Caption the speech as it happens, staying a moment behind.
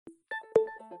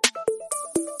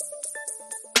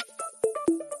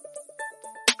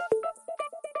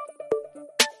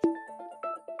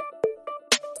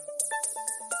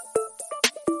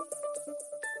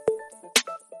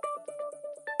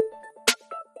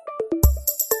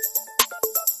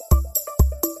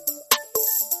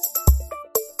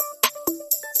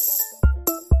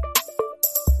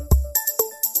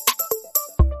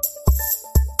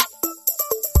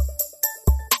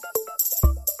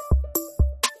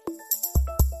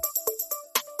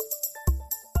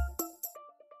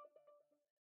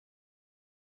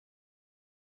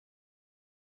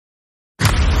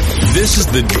This is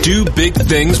the Do Big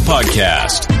Things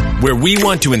podcast, where we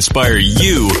want to inspire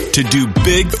you to do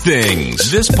big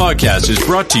things. This podcast is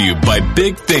brought to you by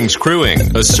Big Things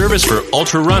Crewing, a service for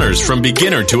ultra runners from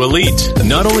beginner to elite.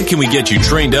 Not only can we get you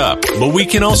trained up, but we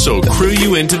can also crew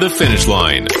you into the finish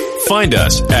line. Find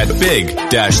us at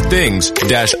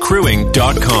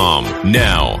big-things-crewing.com.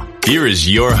 Now, here is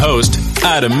your host,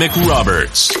 Adam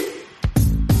McRoberts.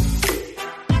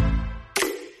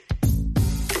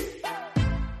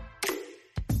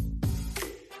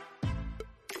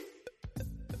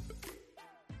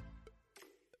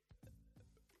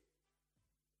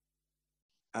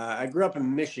 I grew up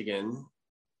in Michigan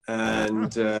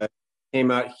and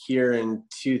came out here in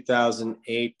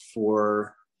 2008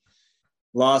 for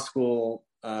law school,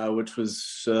 which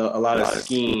was a lot of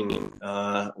skiing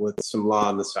with some law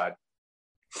on the side.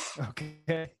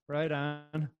 Okay, right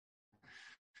on.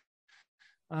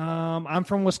 I'm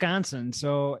from Wisconsin,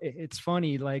 so it's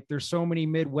funny. Like, there's so many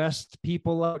Midwest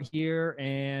people out here,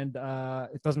 and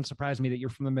it doesn't surprise me that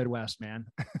you're from the Midwest, man.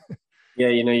 Yeah,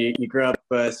 you grew up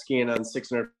skiing on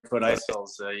 600-foot ice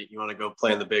hills. You want to go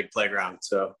play in the big playground.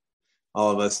 So all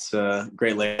of us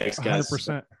Great Lakes guys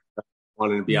 100%.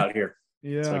 wanted to be out here.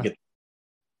 Yeah.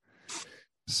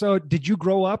 So did you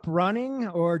grow up running,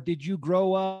 or did you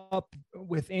grow up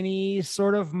with any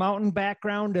sort of mountain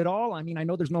background at all? I mean, I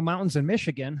know there's no mountains in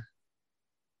Michigan.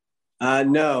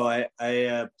 No, I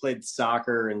played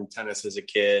soccer and tennis as a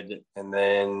kid, and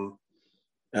then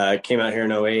came out here in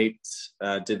 2008,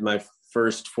 did my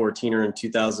first 14er in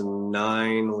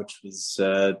 2009, which was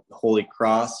Holy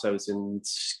Cross. I was in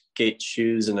skate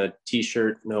shoes and a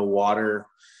t-shirt, no water.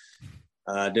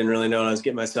 Didn't really know what I was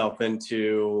getting myself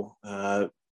into.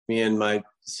 Me and my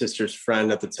sister's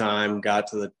friend at the time got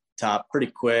to the top pretty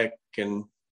quick, and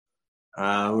we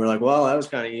were like, well, that was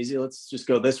kind of easy. Let's just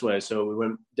go this way. So we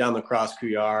went down the Cross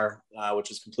Couillard,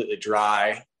 which is completely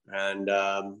dry, and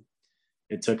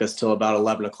it took us till about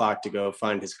 11 o'clock to go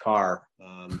find his car,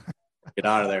 get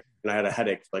out of there. And I had a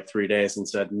headache for like 3 days and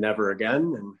said never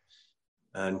again.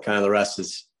 And kind of the rest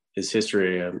is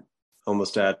history. I'm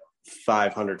almost at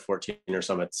 514er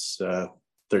summits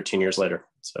 13 years later.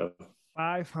 So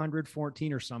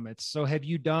 514er summits. So have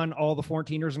you done all the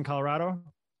 14ers in Colorado?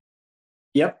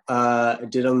 Yep. I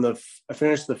did I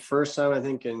finished the first time, I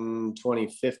think, in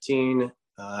 2015. In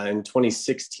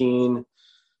 2016,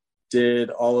 did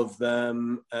all of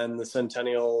them and the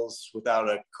Centennials without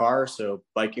a car. So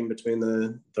biking between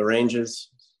the ranges,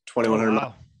 2,100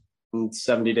 miles in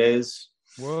 70 days.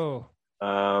 Whoa.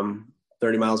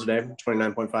 30 miles a day,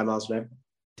 29.5 miles a day.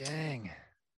 Dang.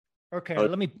 Okay.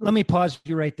 Let me pause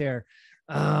you right there.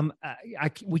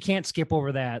 We can't skip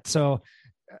over that. So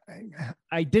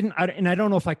I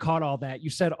don't know if I caught all that. You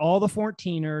said all the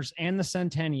 14ers and the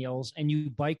Centennials, and you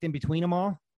biked in between them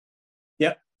all?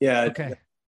 Yep. Yeah. Okay.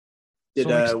 Did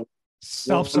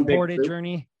self-supported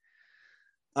journey?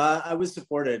 I was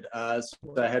supported. So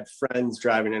I had friends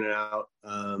driving in and out.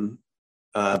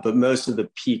 But most of the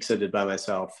peaks I did by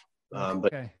myself.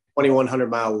 But 2,100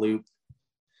 mile loop,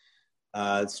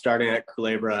 starting at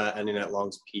Culebra, ending at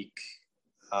Longs Peak,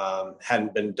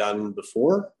 hadn't been done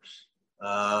before.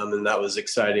 And that was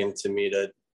exciting to me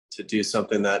to do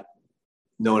something that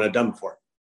no one had done before.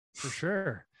 For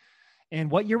sure.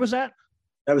 And what year was that?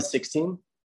 That was 16.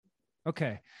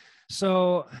 Okay.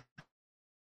 So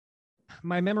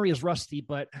my memory is rusty,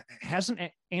 but hasn't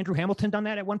Andrew Hamilton done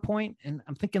that at one point? And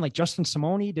I'm thinking like Justin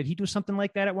Simoni, did he do something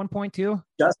like that at one point too?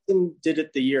 Justin did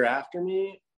it the year after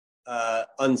me,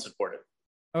 unsupported.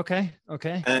 Okay.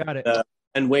 Got it.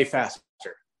 And way faster.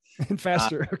 And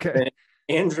faster. Okay.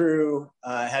 Andrew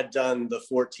had done the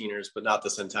 14ers, but not the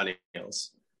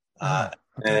Centennials. Okay.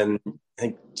 And I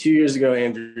think 2 years ago,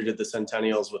 Andrew did the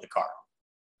Centennials with a car.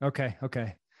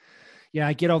 Okay. Yeah,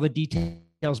 I get all the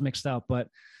details mixed up, but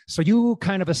so you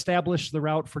kind of established the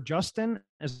route for Justin.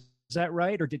 Is that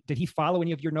right? Or did he follow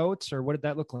any of your notes, or what did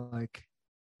that look like?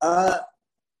 I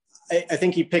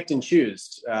think he picked and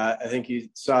chose. I think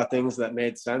he saw things that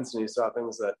made sense, and he saw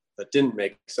things that didn't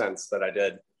make sense that I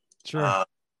did. Sure.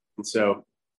 And so,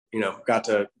 got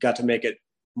to make it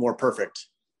more perfect,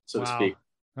 so to speak.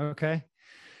 Okay.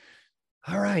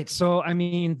 All right. So, I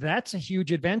mean, that's a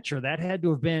huge adventure. That had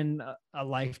to have been a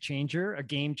life changer, a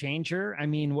game changer. I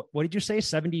mean, what did you say?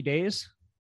 70 days?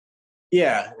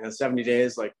 Yeah. 70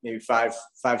 days, like maybe five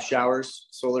showers,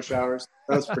 solar showers.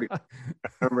 That was pretty cool. I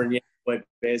remember White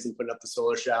Bays and putting up the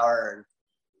solar shower,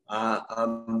 and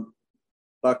I'm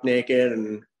buck naked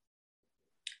and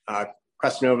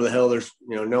cresting over the hill. There's,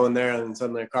 no one there. And then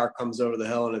suddenly a car comes over the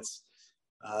hill, and it's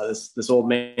this old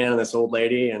man and this old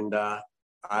lady. And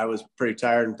I was pretty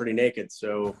tired and pretty naked.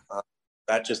 So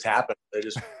that just happened. They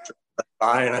just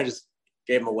by, and I just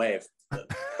gave them a wave.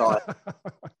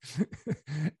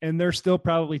 And they're still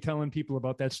probably telling people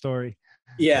about that story.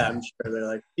 Yeah, I'm sure they're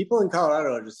like, people in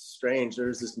Colorado are just strange.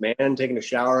 There's this man taking a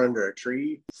shower under a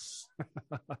tree.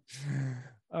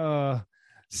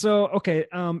 So, okay.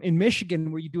 In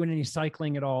Michigan, were you doing any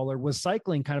cycling at all, or was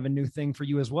cycling kind of a new thing for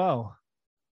you as well?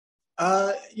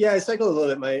 Yeah, I cycle a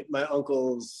little bit. My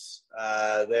uncles,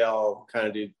 they all kind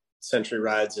of do century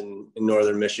rides in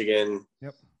northern Michigan.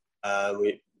 Yep.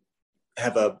 We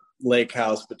have a lake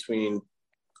house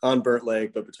on Burt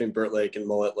Lake, but between Burt Lake and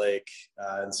Mullet Lake.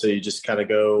 And so you just kind of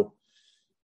go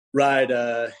ride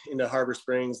into Harbor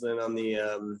Springs, then on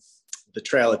the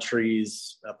Trail of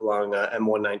Trees up along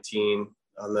M119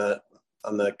 on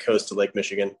the coast of Lake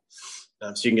Michigan.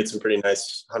 So you can get some pretty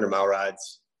nice 100-mile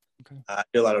rides. Okay. I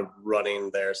do a lot of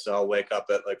running there, so I'll wake up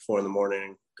at like 4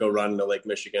 a.m, go run to Lake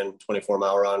Michigan,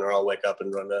 24-mile run, or I'll wake up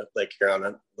and run to Lake Huron,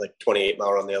 at like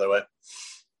 28-mile run the other way.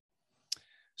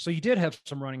 So you did have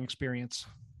some running experience.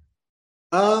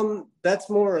 That's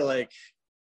more like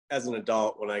as an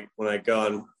adult when I go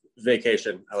on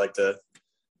vacation. I like to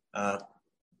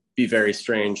be very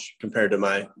strange compared to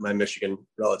my Michigan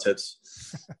relatives.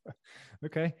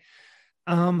 Okay.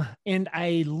 And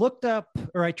I looked up,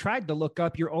 or I tried to look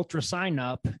up your ultra sign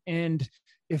up, and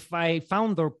if I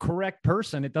found the correct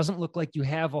person, it doesn't look like you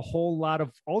have a whole lot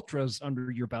of ultras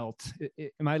under your belt.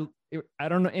 I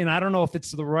don't know. And I don't know if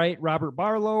it's the right Robert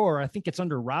Barlow, or I think it's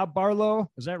under Rob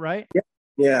Barlow. Is that right?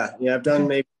 Yeah. I've done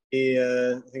maybe,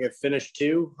 I think I've finished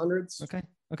 200s.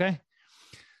 Okay.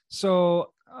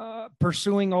 So,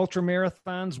 pursuing ultra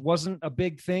marathons wasn't a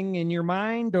big thing in your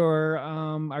mind, or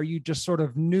are you just sort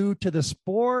of new to the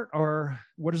sport, or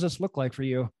what does this look like for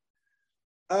you?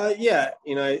 Yeah,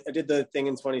 I did the thing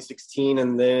in 2016,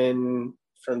 and then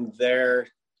from there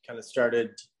kind of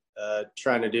started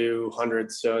trying to do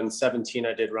hundreds. So in 17,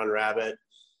 I did Run Rabbit,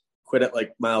 quit at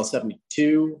like mile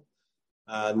 72.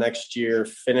 Next year,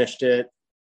 finished it.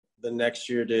 The next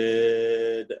year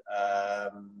did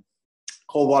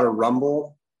Coldwater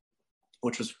Rumble,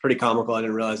 which was pretty comical. I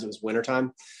didn't realize it was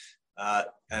wintertime.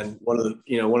 And one of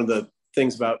the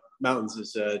things about mountains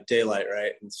is daylight,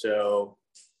 right? And so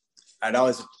I'd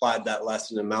always applied that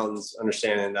lesson in mountains,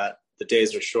 understanding that the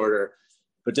days are shorter,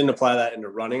 but didn't apply that into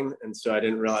running. And so I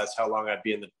didn't realize how long I'd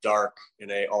be in the dark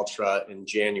in a ultra in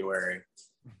January.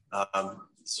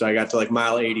 So I got to like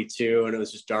mile 82 and it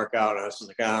was just dark out. And I was just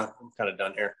like, I'm kind of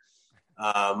done here,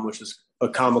 which was a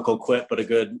comical quit, but a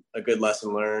good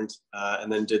lesson learned.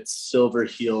 And then did Silver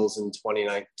Heels in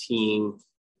 2019.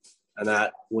 And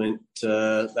that went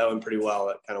pretty well.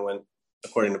 That kind of went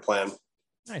according to plan.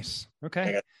 Nice. Okay.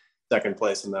 I got second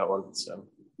place in that one. So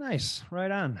nice.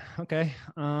 Right on. Okay.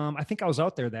 I think I was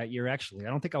out there that year, actually. I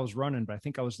don't think I was running, but I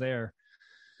think I was there.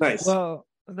 Nice. Well,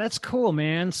 that's cool,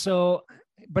 man. So,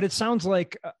 but it sounds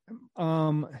like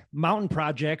mountain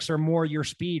projects are more your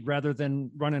speed rather than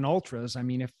running ultras. I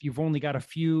mean, if you've only got a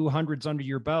few hundreds under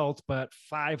your belt, but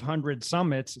 500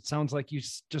 summits, it sounds like you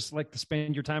just like to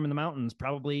spend your time in the mountains,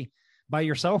 probably by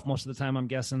yourself most of the time, I'm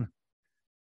guessing.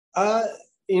 I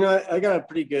got a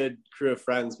pretty good crew of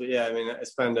friends, but yeah, I mean, I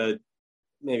spend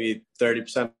maybe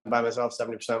 30% by myself,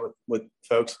 70% with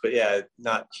folks, but yeah,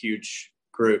 not huge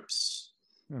groups.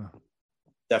 Yeah.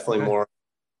 Definitely more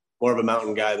of a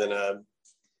mountain guy than a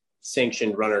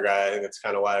sanctioned runner guy. I think that's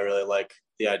kind of why I really like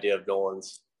the idea of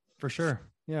Nolan's. For sure.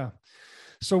 Yeah.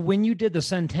 So when you did the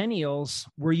Centennials,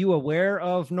 were you aware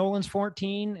of Nolan's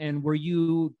 14, and were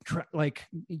you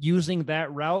using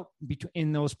that route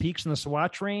in those peaks in the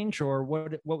Saguache range, or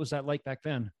what was that like back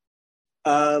then?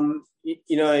 I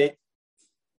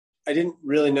didn't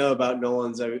really know about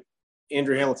Nolan's.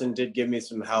 Andrew Hamilton did give me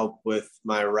some help with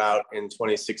my route in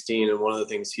 2016. And one of the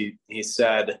things he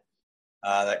said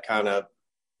that kind of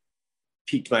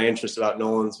piqued my interest about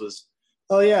Nolan's was,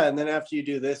 oh yeah, and then after you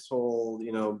do this whole,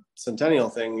 Centennial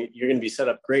thing, you're going to be set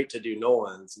up great to do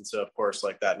Nolan's. And so of course,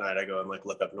 like that night I go and like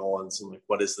look up Nolan's and like,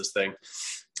 what is this thing?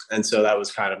 And so that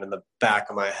was kind of in the back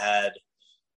of my head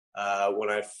when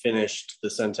I finished the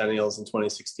Centennials in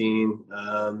 2016,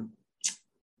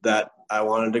 that I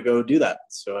wanted to go do that.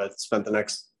 So I spent the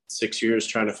next 6 years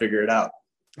trying to figure it out.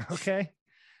 Okay.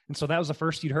 And so that was the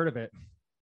first you'd heard of it.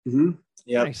 Mm-hmm.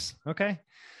 Yeah. Nice. Okay.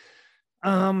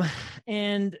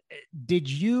 And did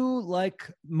you,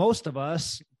 like most of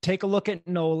us, take a look at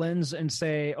Nolan's and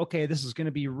say, okay, this is going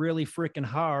to be really freaking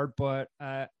hard, but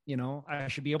I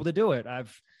should be able to do it.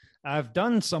 I've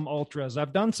done some ultras.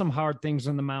 I've done some hard things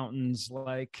in the mountains.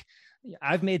 Like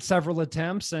I've made several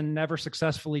attempts and never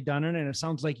successfully done it. And it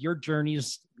sounds like your journey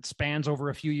spans over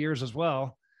a few years as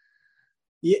well.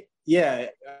 Yeah.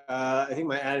 I think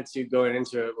my attitude going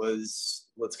into it was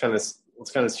let's kind of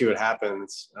see what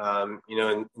happens.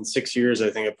 In 6 years, I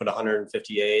think I put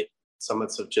 158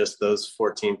 summits of just those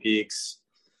 14 peaks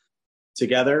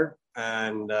together,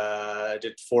 and I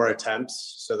did 4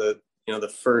 attempts. So the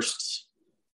first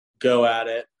go at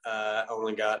it, I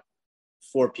only got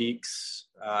 4 peaks.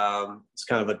 It's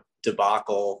kind of a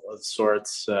debacle of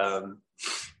sorts.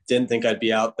 Didn't think I'd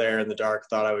be out there in the dark.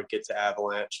 Thought I would get to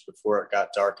Avalanche before it got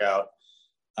dark out.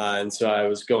 And so I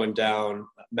was going down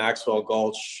Maxwell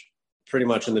Gulch pretty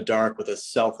much in the dark with a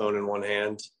cell phone in one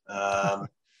hand. And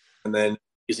then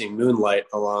using moonlight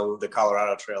along the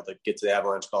Colorado Trail to get to the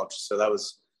Avalanche Gulch. So that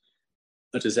was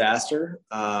a disaster.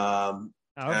 I've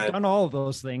done all of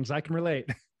those things. I can relate.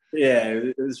 Yeah,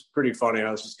 it was pretty funny.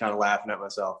 I was just kind of laughing at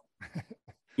myself.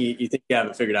 You think you have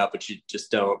it figured out, but you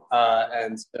just don't.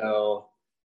 And so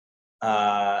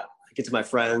I get to my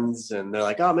friends and they're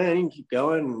like, "Oh man, you can keep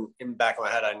going." And in the back of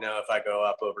my head, I know if I go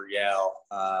up over Yale,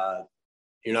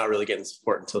 you're not really getting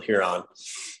support until Huron.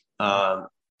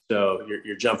 So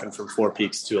you're jumping from 4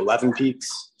 peaks to 11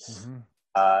 peaks.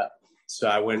 Mm-hmm. So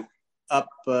I went up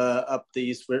the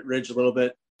East Ridge a little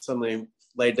bit, suddenly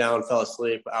laid down, fell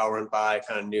asleep. Hour went by,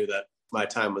 kind of knew that my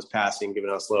time was passing, given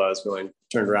how slow I was going,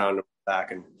 turned around and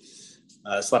back and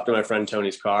slept in my friend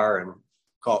Tony's car and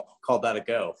called that a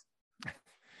go.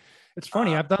 It's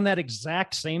funny. I've done that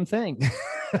exact same thing.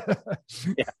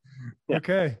 Yeah.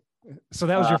 Okay. So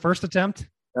that was your first attempt?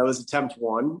 That was attempt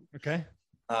 1. Okay.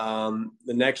 The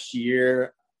next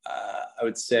year, I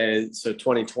would say, so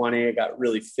 2020, I got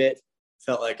really fit.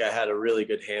 Felt like I had a really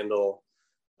good handle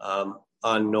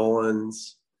on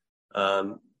Nolan's.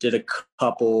 Did a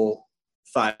couple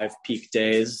 5 peak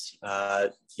days,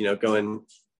 going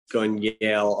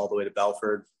Yale all the way to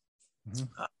Belford.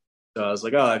 Mm-hmm. So I was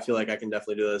like, I feel like I can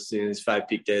definitely do this. These 5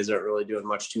 peak days aren't really doing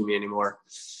much to me anymore.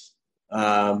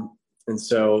 And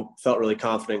so felt really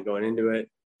confident going into it.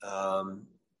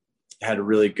 Had a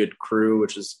really good crew,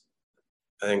 which is,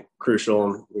 I think,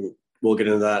 crucial. And we'll get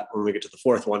into that when we get to the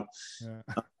 4th one. Yeah.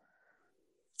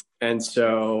 And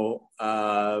so,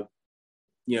 I'm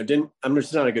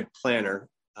just not a good planner.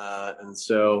 And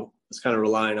so I was kind of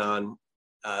relying on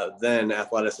then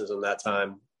athleticism that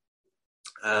time.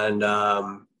 And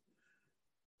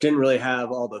didn't really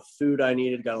have all the food I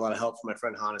needed. Got a lot of help from my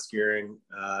friend Hannes Gearing,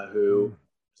 who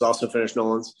has also finished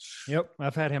Nolan's. Yep,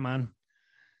 I've had him on.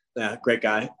 Yeah, great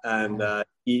guy. And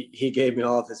he gave me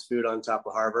all of his food on top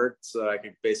of Harvard so that I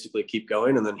could basically keep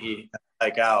going. And then he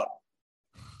hike out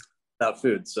without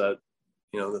food. So,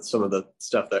 that's some of the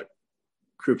stuff that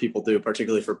crew people do,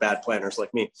 particularly for bad planners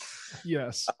like me.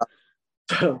 Yes.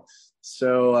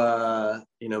 So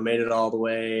made it all the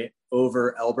way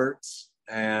over Elbert's.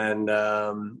 And,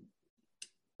 on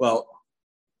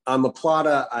La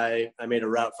Plata, I made a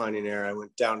route finding error. I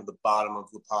went down to the bottom of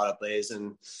La Plata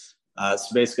Basin.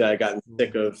 So basically I got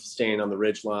sick of staying on the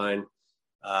ridge line.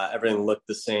 Everything looked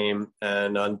the same.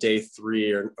 And on day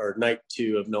 3 or night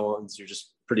 2 of Nolan's, you're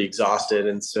just pretty exhausted.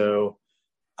 And so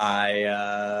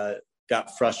I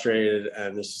got frustrated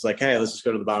and was just like, hey, let's just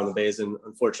go to the bottom of the basin.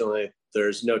 Unfortunately,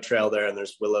 there's no trail there and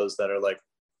there's willows that are like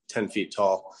 10 feet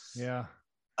tall. Yeah.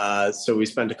 So we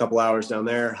spent a couple hours down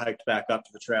there, hiked back up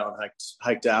to the trail and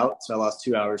hiked out. So I lost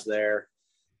 2 hours there.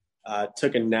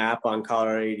 Took a nap on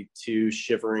Colorado 82,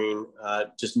 shivering,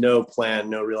 just no plan,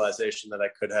 no realization that I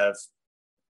could have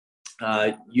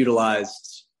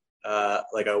utilized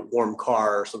like a warm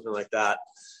car or something like that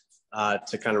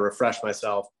to kind of refresh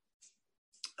myself.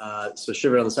 So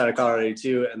shivered on the side of Colorado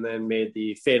 82 and then made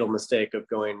the fatal mistake of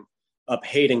going up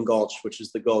Hayden Gulch, which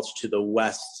is the gulch to the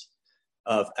west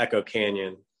of Echo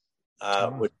Canyon,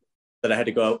 that I had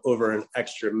to go over an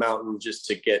extra mountain just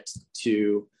to get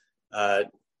to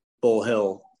Bull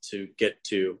Hill to get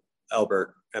to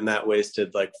Elbert. And that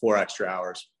wasted like 4 extra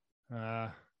hours.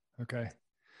 Okay.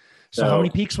 So how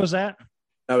many peaks was that?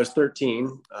 I was 13.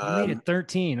 You made it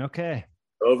 13. Okay.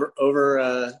 Over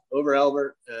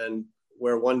Elbert and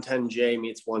where 110J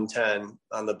meets 110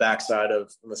 on the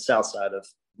south side of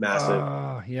Massive.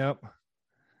 Oh, yep.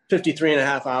 53 and a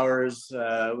half hours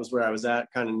was where I was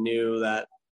at. Kind of knew that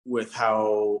with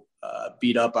how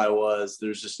beat up I was,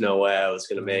 there's just no way I was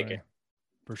going to make it.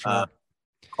 For sure.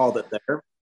 Called it there.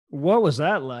 What was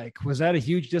that like? Was that a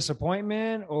huge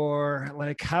disappointment, or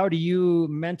like, how do you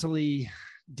mentally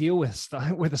deal with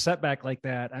a setback like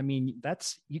that? I mean,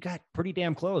 you got pretty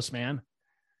damn close, man.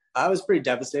 I was pretty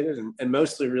devastated and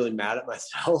mostly really mad at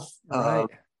myself. Right.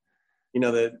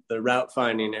 The route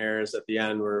finding errors at the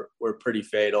end were pretty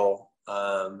fatal.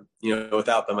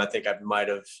 Without them, I think I might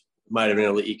have been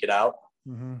able to eke it out.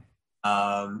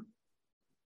 Mm-hmm.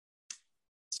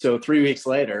 So 3 weeks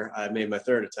later, I made my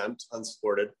 3rd attempt,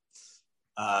 unsupported.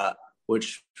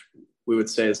 which we would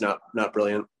say is not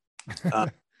brilliant,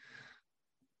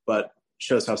 but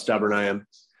shows how stubborn I am.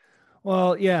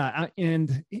 Well, yeah,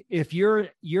 and if your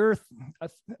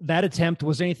that attempt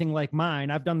was anything like mine,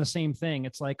 I've done the same thing.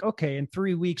 It's like, okay, in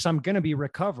 3 weeks I'm going to be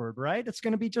recovered, right? It's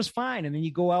going to be just fine, and then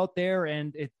you go out there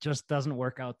and it just doesn't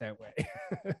work out that way.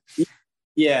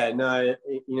 Yeah, no,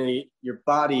 your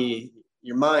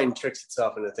mind tricks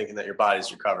itself into thinking that your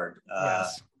body's recovered.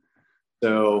 Yes.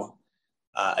 So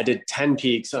I did 10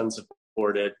 peaks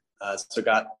unsupported. So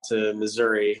got to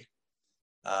Missouri.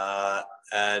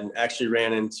 And actually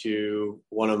ran into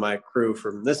one of my crew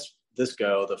from this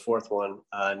go, the fourth one,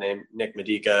 named Nick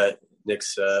Medica.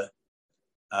 Nick's a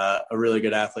really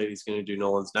good athlete. He's going to do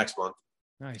Nolan's next month.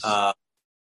 Nice.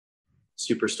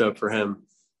 Super stoked for him.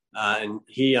 And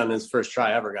he, on his first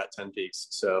try ever, got 10 peaks.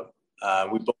 So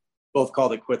we both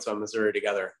called it quits on Missouri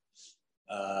together,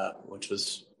 which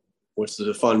was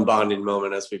a fun bonding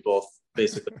moment as we both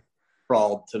basically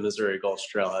crawled to Missouri Gulch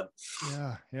Trailhead.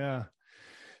 Yeah.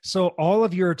 So all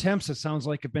of your attempts, it sounds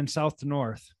like, have been south to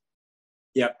north.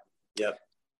 Yep.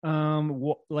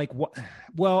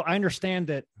 Well, I understand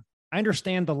that. I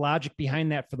understand the logic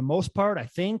behind that for the most part. I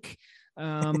think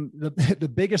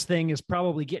the biggest thing is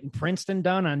probably getting Princeton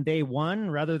done on day one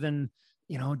rather than,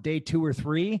 day 2 or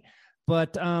 3.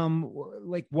 But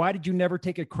why did you never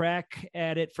take a crack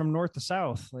at it from north to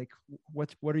south? Like,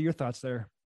 what are your thoughts there?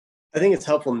 I think it's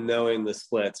helpful knowing the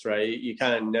splits, right? You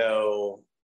kind of know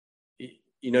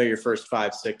your first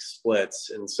 5-6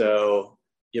 splits. And so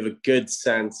you have a good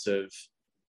sense of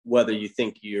whether you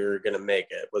think you're going to make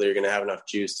it, whether you're going to have enough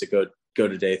juice to go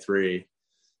to day 3.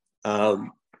 And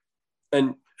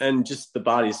just the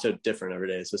body is so different every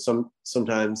day. So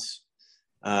sometimes,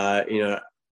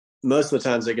 most of the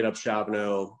times I get up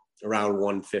Chavano around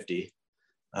 150.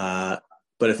 But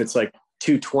if it's like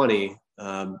 220,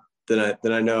 then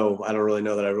I know, I don't really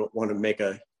know that I want to make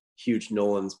a huge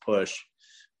Nolan's push.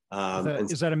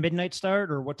 Is that a midnight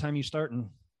start, or what time you starting?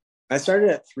 I started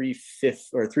at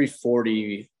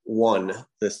 341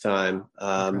 this time.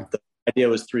 Okay. The idea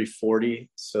was 340,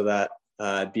 so that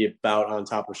I'd be about on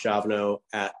top of Chavano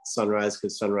at sunrise,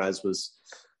 because sunrise was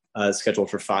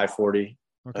scheduled for 540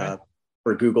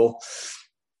 for Google.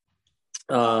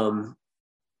 And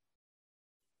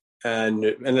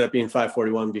it ended up being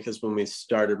 541 because when we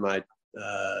started my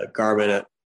Garmin at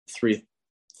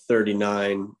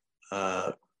 339,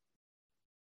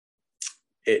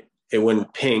 it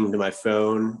wouldn't ping to my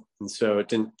phone. And so it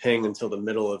didn't ping until the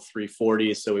middle of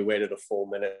 340. So we waited a full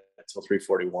minute until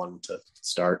 341 to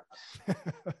start.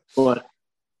 Want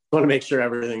to make sure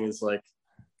everything is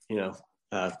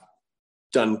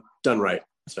done right.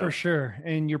 So. For sure.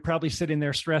 And you're probably sitting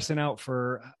there stressing out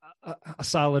for a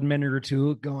solid minute or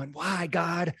two going, why,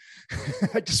 God?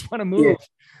 I just want to move.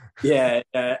 Yeah.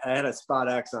 I had a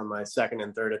spot X on my second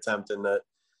and third attempt, and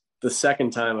the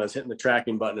second time I was hitting the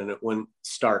tracking button and it wouldn't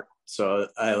start. So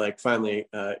I finally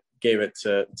gave it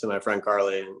to my friend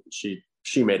Carly, and she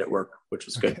made it work, which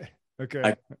was good. Okay.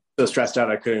 I was so stressed out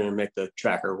I couldn't even make the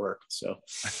tracker work. So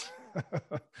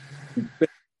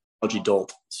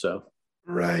dolt. So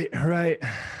right.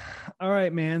 All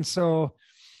right, man. So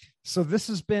this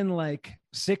has been like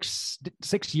six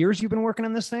years you've been working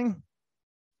on this thing?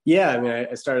 Yeah. I mean,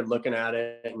 I started looking at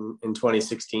it in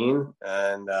 2016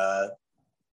 and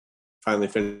finally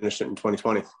finished it in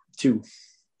 2022.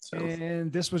 So.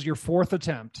 And this was your fourth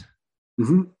attempt.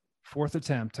 Mm-hmm. Fourth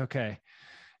attempt. Okay.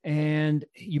 And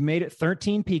you made it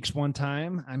 13 peaks one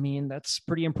time. I mean, that's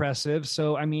pretty impressive.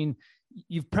 So, I mean,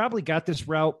 you've probably got this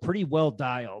route pretty well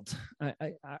dialed.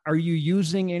 Are you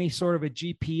using any sort of a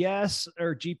GPS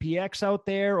or GPX out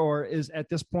there, or at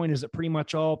this point, is it pretty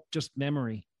much all just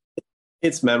memory?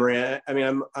 It's memory. I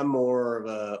mean, I'm more of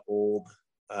a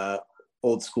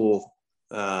old school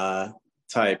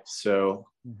type. So,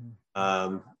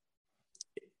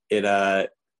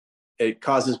 it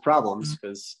causes problems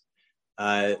because,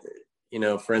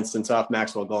 for instance, off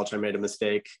Maxwell Gulch, I made a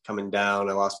mistake coming down.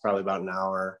 I lost probably about an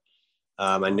hour.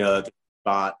 I know that the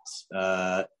spots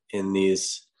in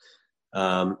this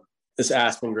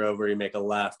Aspen Grove where you make a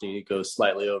left and you go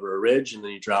slightly over a ridge, and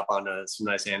then you drop onto some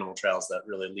nice animal trails that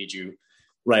really lead you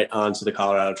right onto the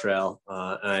Colorado Trail.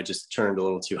 And I just turned a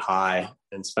little too high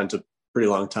and spent a pretty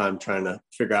long time trying to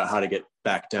figure out how to get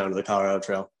back down to the Colorado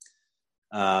Trail.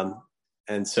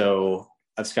 And so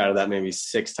I've scouted that maybe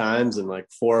 6 times, and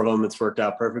 4 of them it's worked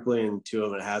out perfectly, and 2 of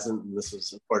them it hasn't. And this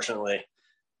is unfortunately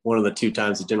one of the 2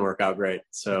 times it didn't work out great.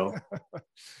 So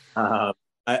I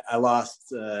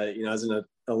lost, I was in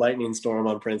a lightning storm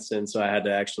on Princeton. So I had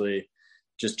to actually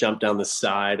just jump down the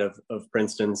side of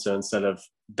Princeton. So instead of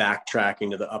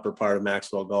backtracking to the upper part of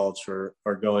Maxwell Gulch or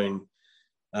going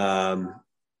kind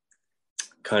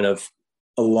of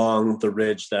along the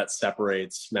ridge that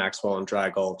separates Maxwell and Dry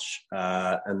Gulch.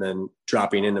 And then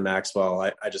dropping into Maxwell,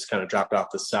 I just kind of dropped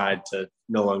off the side to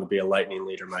no longer be a lightning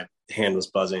leader. My hand was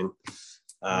buzzing.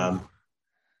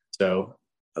 So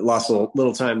I lost a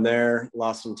little time there,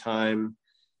 lost some time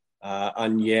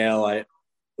on Yale. I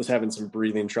was having some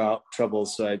breathing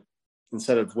troubles. So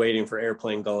instead of waiting for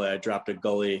Airplane Gully, I dropped a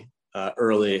gully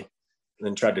early and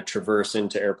then tried to traverse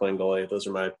into Airplane Gully. Those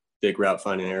are my big route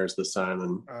finding errors this time.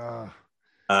 And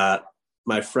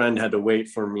my friend had to wait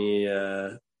for me.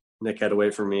 Nick had to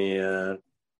wait for me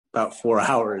about 4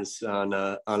 hours on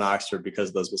Oxford because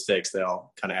of those mistakes. They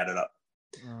all kind of added up.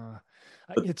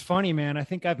 It's funny, man. I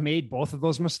think I've made both of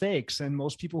those mistakes, and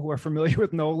most people who are familiar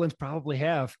with Nolan's probably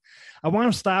have. I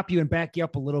want to stop you and back you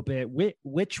up a little bit.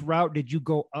 Which route did you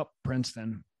go up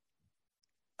Princeton?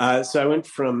 So I went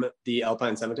from the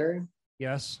Alpine Cemetery.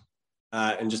 Yes.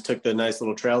 And just took the nice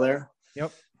little trail there.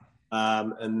 Yep.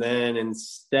 And then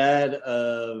instead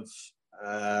of,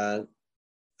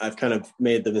 I've kind of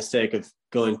made the mistake of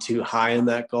going too high in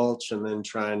that gulch and then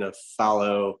trying to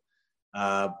follow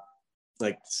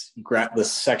like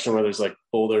this section where there's like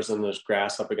boulders and there's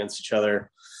grass up against each other.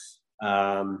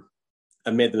 I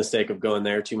made the mistake of going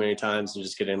there too many times and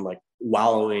just getting like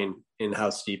wallowing in how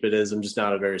steep it is. I'm just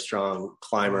not a very strong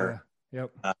climber.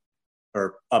 Yep.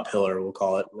 Or uphiller, we'll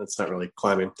call it. That's not really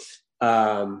climbing.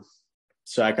 So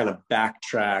I kind of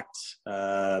backtracked,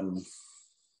 once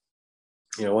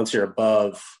you're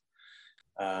above,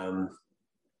 blanking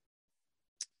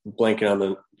on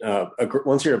the,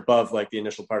 once you're above like the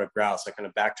initial part of Grouse, I kind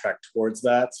of backtracked towards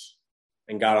that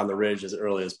and got on the ridge as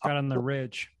early as possible. Got on the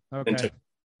ridge. Okay.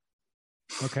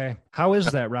 Okay. How is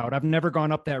that route? I've never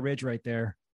gone up that ridge right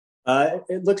there.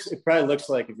 It probably looks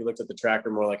like, if you looked at the tracker,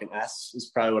 more like an S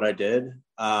is probably what I did,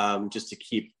 just to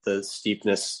keep the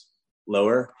steepness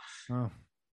lower. Oh.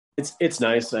 It's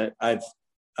nice.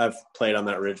 I've played on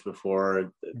that ridge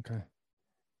before. Okay.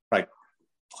 Probably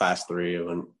class 3.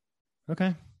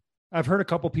 Okay. I've heard a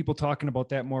couple people talking about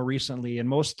that more recently. And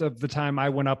most of the time I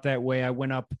went up that way, I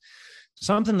went up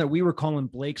something that we were calling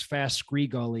Blake's Fast Scree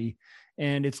Gully.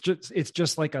 And it's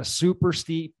just like a super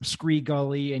steep scree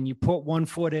gully, and you put 1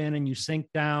 foot in and you sink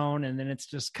down, and then it's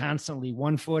just constantly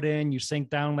 1 foot in, you sink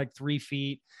down like 3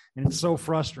 feet, and it's so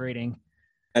frustrating.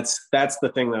 That's the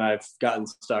thing that I've gotten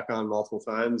stuck on multiple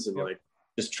times, and like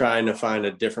just trying to find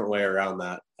a different way around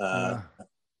that.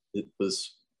 It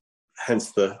was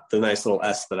hence the nice little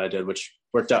S that I did, which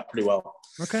worked out pretty well.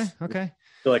 Okay. I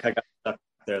feel like I got stuck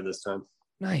there this time.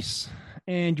 Nice.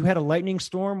 And you had a lightning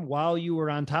storm while you were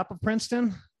on top of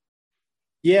Princeton?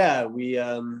 Yeah, we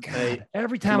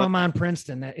every time I'm on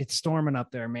Princeton, it's storming up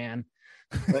there, man.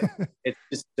 It's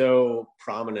just so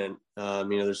prominent.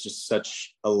 There's just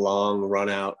such a long run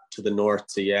out to the north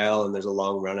to Yale, and there's a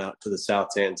long run out to the south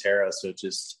to Antero. So it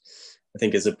just, I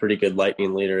think, is a pretty good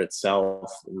lightning leader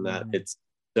itself, in that it's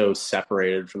so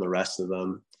separated from the rest of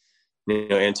them.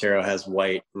 Antero has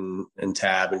White and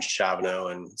Tab and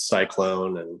Chavano and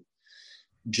Cyclone and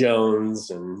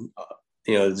Jones, and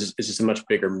it's just a much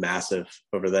bigger massive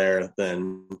over there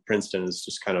than Princeton is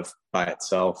just kind of by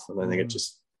itself. And I think it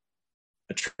just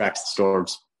attracts the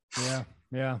storms.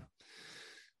 Yeah.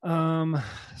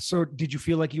 So did you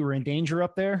feel like you were in danger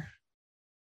up there?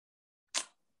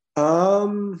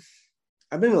 I've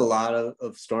been in a lot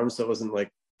of storms, so it wasn't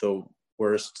like the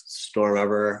worst storm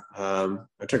ever. I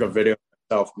took a video of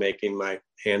myself making my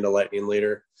hand a lightning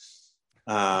leader,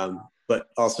 but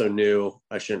also knew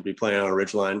I shouldn't be playing on a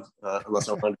ridgeline unless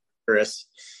I wanted to be curious.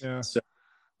 Yeah. So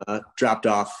dropped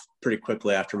off pretty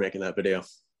quickly after making that video.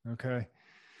 Okay.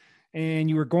 And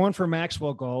you were going for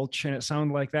Maxwell Gulch, and it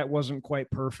sounded like that wasn't quite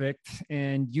perfect.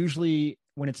 And usually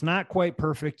when it's not quite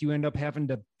perfect, you end up having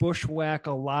to bushwhack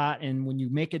a lot. And when you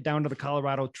make it down to the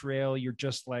Colorado Trail, you're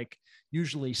just like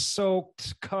usually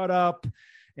soaked, cut up,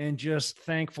 and just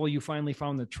thankful you finally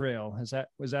found the trail. Was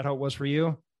that how it was for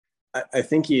you? I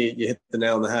think you hit the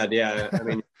nail on the head. Yeah. I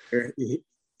mean,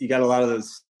 you got a lot of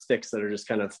those sticks that are just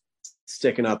kind of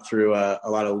sticking up through a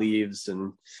lot of leaves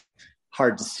and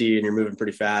hard to see, and you're moving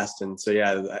pretty fast. And so,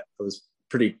 yeah, I was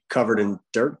pretty covered in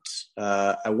dirt.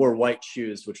 I wore white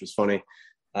shoes, which was funny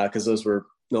because those were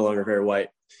no longer very white.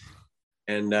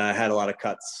 And I had a lot of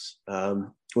cuts,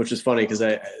 which is funny because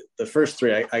the first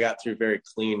 3 I got through very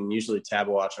clean. Usually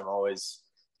Tabawatch, I've always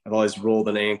rolled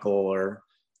an ankle or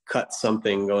cut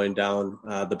something going down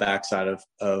the backside of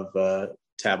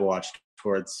Tabawatch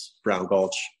towards Brown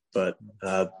Gulch. But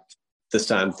this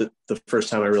time, the first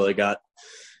time I really got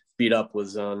beat up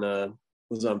was on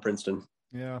Princeton.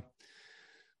 Yeah.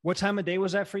 What time of day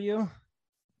was that for you?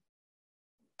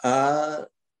 It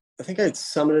I think I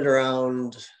summited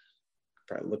around,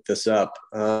 probably look this up.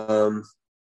 I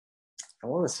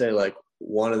want to say like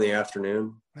 1 in the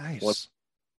afternoon. Nice.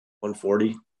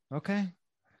 1:40. Okay.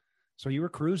 So you were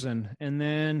cruising, and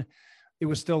then it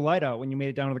was still light out when you made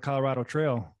it down to the Colorado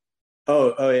Trail.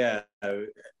 Oh yeah.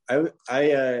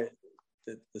 The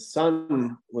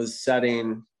sun was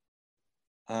setting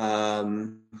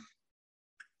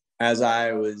as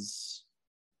I was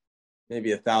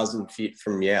maybe 1,000 feet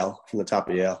from Yale, from the top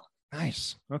of Yale.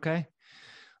 Nice. Okay.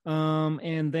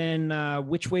 And then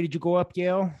which way did you go up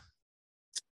Yale?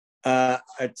 I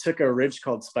took a ridge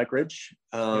called Spike Ridge.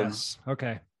 Yes.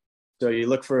 Okay. So you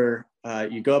look for,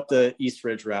 you go up the East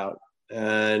Ridge route,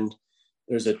 and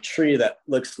there's a tree that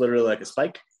looks literally like a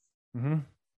spike. Mm-hmm.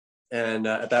 And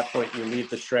at that point, you leave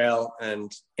the trail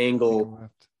and angle.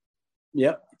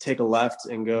 Yep. Take a left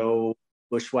and go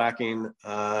bushwhacking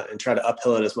and try to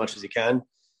uphill it as much as you can.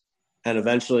 And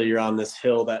eventually you're on this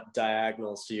hill that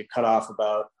diagonal. So you cut off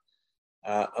about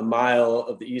a mile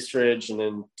of the East Ridge and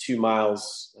then 2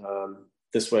 miles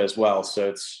this way as well.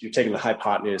 So you're taking the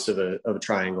hypotenuse of a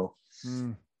triangle.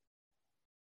 Mm.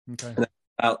 Okay. And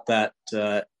out that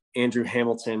Andrew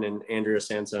Hamilton and Andrea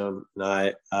Sansone and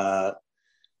I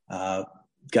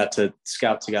got to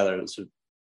scout together. It was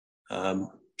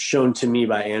shown to me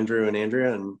by Andrew and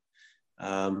Andrea, and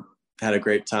had a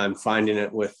great time finding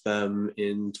it with them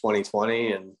in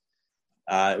 2020. And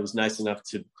it was nice enough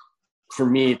for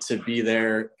me to be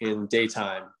there in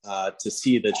daytime to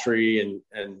see the tree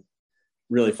and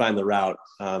really find the route.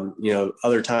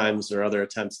 Other times or other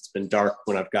attempts, it's been dark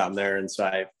when I've gotten there. And so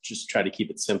I just try to keep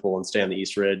it simple and stay on the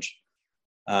East Ridge.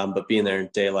 But being there in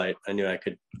daylight, I knew I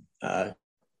could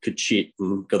cheat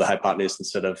and go the hypotenuse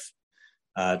instead of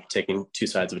taking 2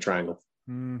 sides of a triangle.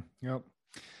 Yep.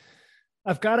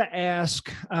 I've got to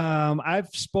ask, I've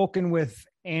spoken with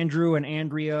Andrew and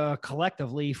Andrea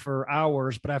collectively for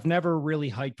hours, but I've never really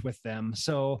hiked with them.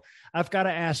 So I've got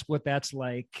to ask what that's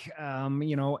like.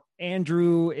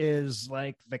 Andrew is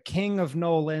like the king of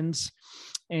Nolans,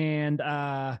 and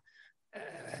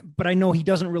but I know he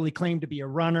doesn't really claim to be a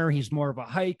runner. He's more of a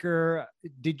hiker.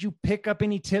 Did you pick up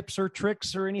any tips or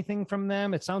tricks or anything from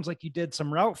them? It sounds like you did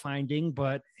some route finding,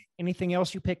 but anything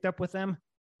else you picked up with them?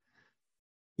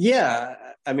 Yeah.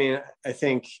 I mean, I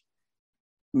think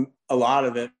a lot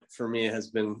of it for me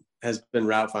has been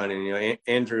route finding.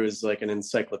 Andrew is like an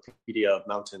encyclopedia of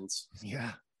mountains.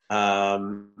 Yeah.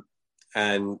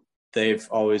 And they've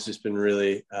always just been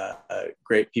really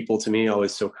great people to me,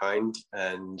 always so kind,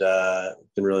 and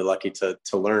been really lucky to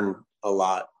learn a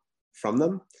lot from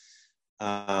them.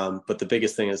 But the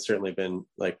biggest thing has certainly been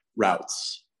like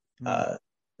routes,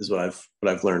 is what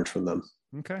I've learned from them.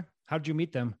 Okay. How did you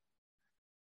meet them?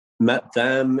 Met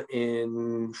them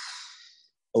in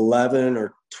 11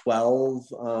 or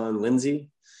 12 on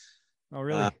Lindsay. Oh,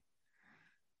 really?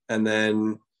 And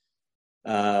then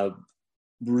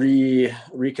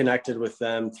reconnected with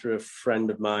them through a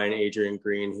friend of mine, Adrian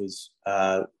Green, who's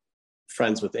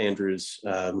friends with Andrew's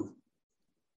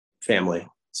family.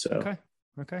 So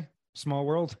okay, small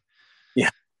world. Yeah.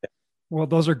 Well,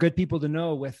 those are good people to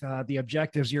know with the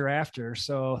objectives you're after.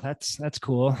 So that's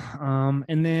cool.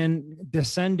 And then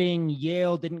descending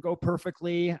Yale didn't go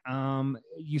perfectly.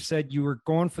 You said you were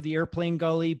going for the airplane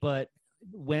gully, but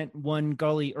went one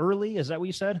gully early. Is that what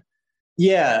you said?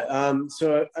 Yeah.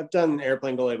 So I've done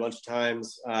airplane gully a bunch of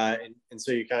times. And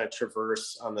so you kind of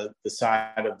traverse on the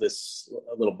side of this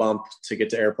little bump to get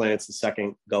to airplane. It's the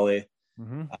second gully.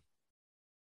 Mm-hmm.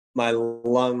 My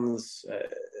lungs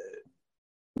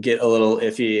get a little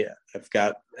iffy. I've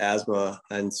got asthma.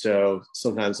 And so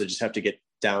sometimes I just have to get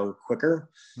down quicker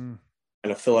and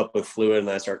I fill up with fluid and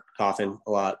I start coughing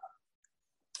a lot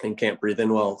and can't breathe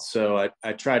in well. So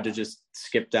I tried to just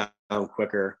skip down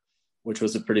quicker, which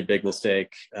was a pretty big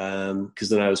mistake. Cause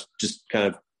then I was just kind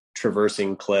of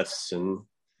traversing cliffs and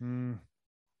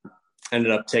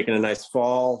ended up taking a nice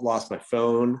fall, lost my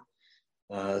phone.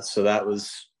 So that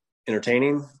was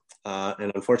entertaining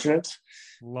and unfortunate.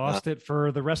 Lost it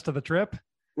for the rest of the trip?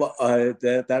 Well,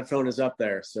 that phone is up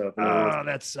there. So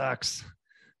that sucks.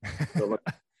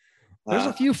 There's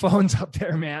a few phones up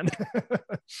there, man.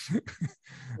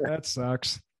 That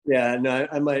sucks. Yeah, no,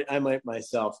 I might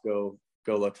myself go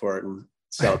look for it and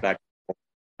sell it back.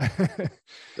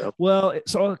 Well,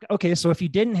 so okay, so if you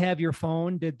didn't have your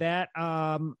phone, did that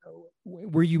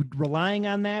were you relying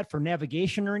on that for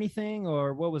navigation or anything,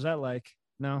 or what was that like?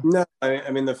 No,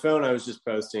 I mean the phone, I was just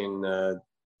posting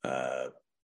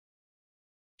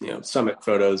summit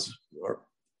photos or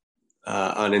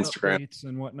on Instagram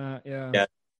and whatnot. Yeah,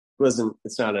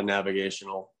 it's not a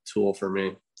navigational tool for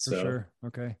me. So. For sure.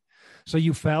 Okay. So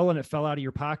you fell and it fell out of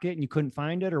your pocket and you couldn't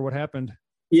find it, or what happened?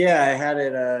 Yeah, I had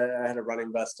it. I had a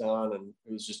running vest on, and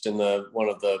it was just in one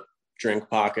of the drink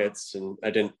pockets, and I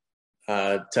didn't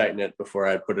tighten it before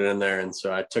I put it in there, and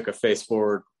so I took a face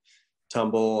forward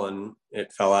tumble, and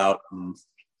it fell out. And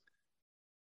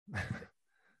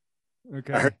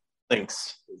Okay. I heard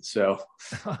links, so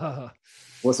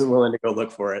wasn't willing to go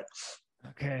look for it.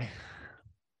 Okay.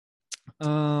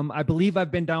 I believe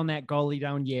I've been down that gully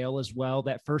down Yale as well,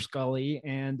 that first gully,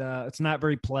 and it's not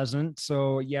very pleasant.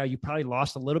 So yeah, you probably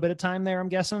lost a little bit of time there, I'm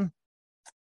guessing.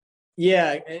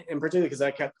 Yeah, and particularly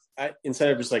because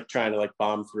instead of just like trying to like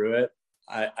bomb through it,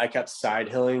 I kept side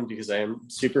hilling because I am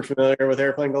super familiar with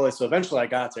Airplane Gully. So eventually I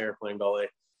got to Airplane Gully.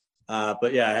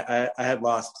 But yeah, I had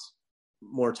lost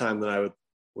more time than I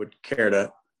would care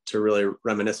to really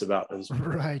reminisce about. It was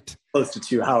right close to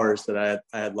 2 hours that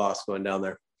I had lost going down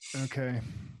there. Okay.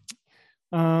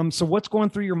 So what's going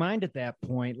through your mind at that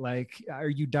point? Like, are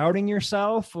you doubting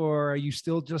yourself, or are you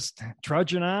still just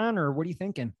trudging on, or what are you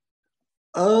thinking?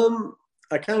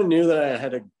 I kind of knew that I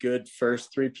had a good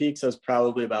first 3 peaks. I was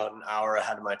probably about an hour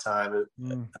ahead of my time.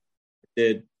 I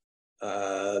did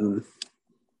the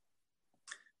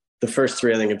first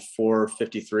 3, I think, at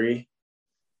 4:53.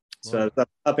 So I was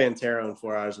up Antero in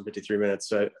 4 hours and 53 minutes.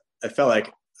 So I felt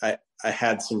like I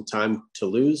had some time to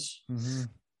lose.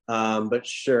 Mm-hmm. But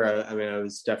sure, I mean, I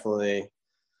was definitely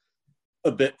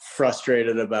a bit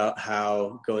frustrated about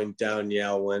how going down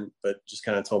Yale went, but just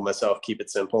kind of told myself, keep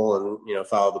it simple and,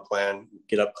 follow the plan,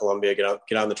 get up Columbia, get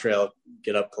on the trail,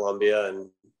 get up Columbia, and,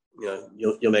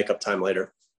 you'll make up time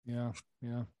later. Yeah.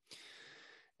 Yeah.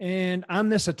 And on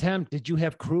this attempt, did you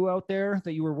have crew out there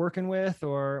that you were working with,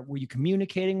 or were you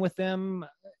communicating with them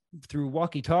through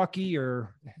walkie-talkie,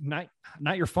 or not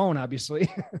your phone,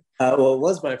 obviously? Well, it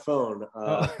was my phone.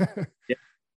 Yeah.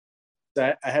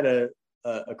 I had a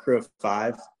crew of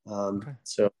 5. Okay.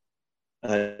 So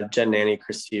Jen Nanny,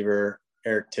 Chris Seaver,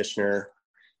 Eric Tishner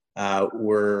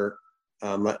were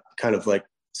kind of like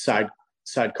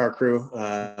sidecar crew.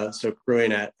 So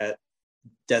crewing at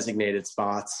designated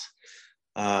spots.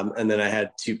 And then I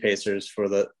had 2 pacers for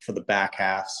the back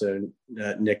half. So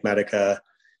Nick Medica,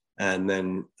 and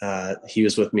then he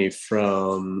was with me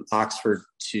from Oxford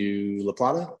to La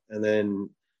Plata, and then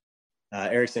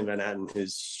Eric St. Van Hatten,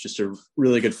 who's just a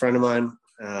really good friend of mine,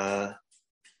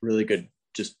 really good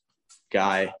just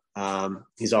guy.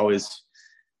 He's always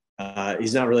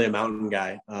he's not really a mountain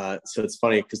guy, so it's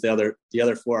funny because the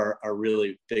other 4 are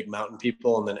really big mountain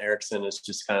people, and then Erickson is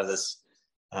just kind of this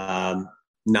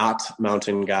not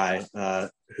mountain guy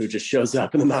who just shows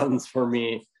up in the mountains for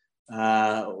me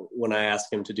when I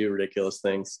ask him to do ridiculous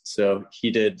things. So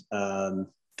he did the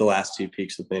last 2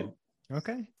 peaks with me.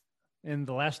 Okay. And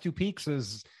the last 2 peaks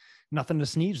is nothing to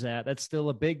sneeze at. It's still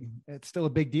a big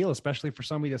deal, especially for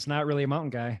somebody that's not really a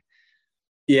mountain guy.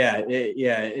 Yeah.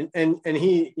 Yeah. And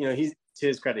he, he's, to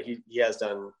his credit, he has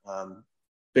done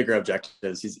bigger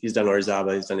objectives. He's done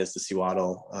Orizaba. He's done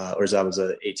Iztaccíhuatl. Orizaba's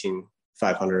a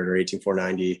 18,500 or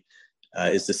 18,490.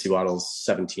 Iztaccíhuatl's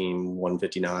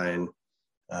 17,159.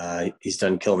 He's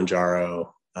done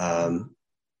Kilimanjaro.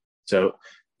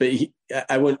 But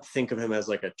I wouldn't think of him as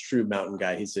like a true mountain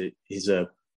guy. He's a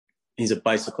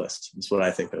bicyclist. Is what I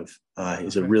think of.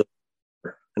 He's a really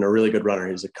good runner.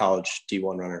 He's a college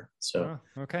D1 runner. So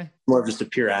okay, more of just a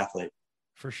pure athlete.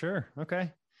 For sure.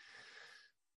 Okay.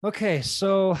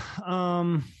 So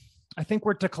I think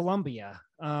we're to Columbia.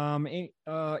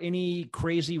 Any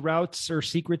crazy routes or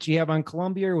secrets you have on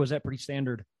Columbia, or was that pretty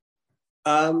standard?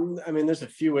 I mean, there's a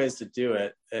few ways to do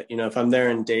it. If I'm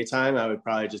there in daytime, I would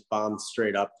probably just bomb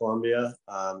straight up Columbia,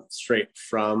 straight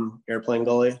from Airplane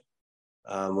Gully,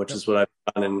 which is what I've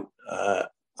done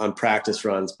on practice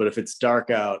runs. But if it's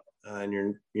dark out and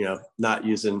you're, not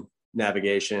using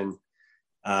navigation,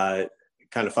 kind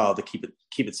of follow the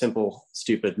keep it simple,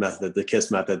 stupid method, the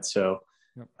KISS method. So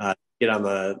get on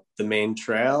the main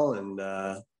trail and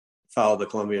follow the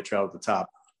Columbia Trail at the top.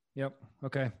 Yep.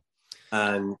 Okay.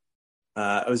 And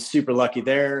I was super lucky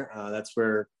there. That's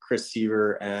where Chris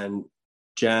Seaver and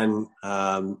Jen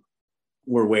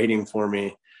were waiting for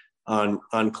me on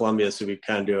Columbia. So we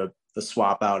kind of do a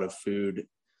swap out of food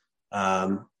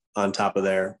on top of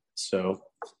there. So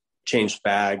changed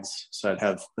bags. So I'd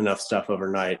have enough stuff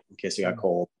overnight in case it got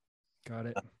cold. Got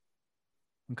it.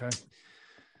 Okay.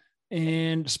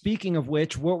 And speaking of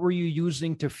which, what were you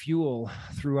using to fuel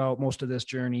throughout most of this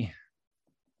journey?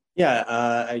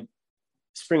 Yeah,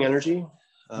 Spring Energy.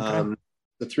 Okay.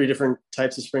 The 3 different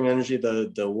types of Spring Energy,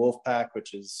 the Wolf Pack,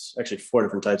 which is actually 4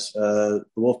 different types. The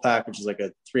Wolf Pack, which is like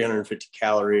a 350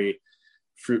 calorie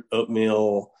fruit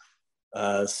oatmeal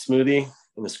smoothie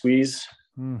in a squeeze.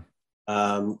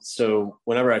 So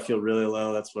whenever I feel really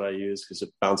low, that's what I use because it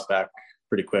bounces back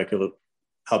pretty quick. It'll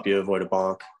help you avoid a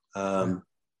bonk.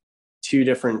 Two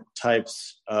different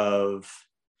types of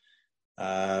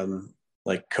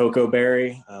like cocoa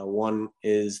berry. One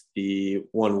is the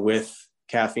one with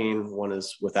caffeine, one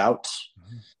is without.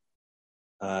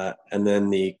 And then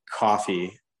the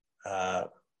coffee.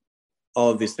 All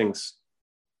of these things,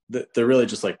 they're really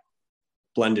just like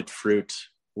blended fruit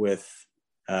with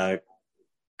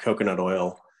coconut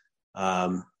oil,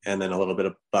 and then a little bit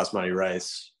of basmati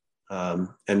rice,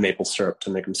 and maple syrup to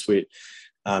make them sweet.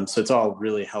 So it's all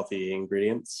really healthy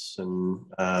ingredients. And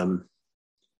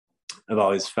I've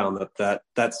always found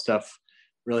that stuff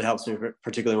really helps me,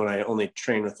 particularly when I only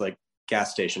train with like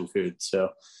gas station food.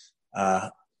 So I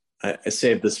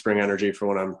save the Spring Energy for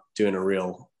when I'm doing a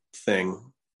real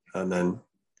thing, and then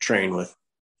train with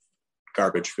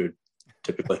garbage food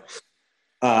typically.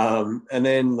 And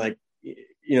then like,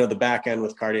 the back end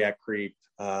with Cardiac Creep,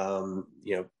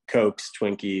 Cokes,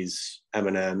 Twinkies,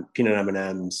 peanut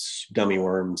M&Ms, gummy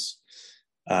worms,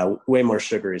 way more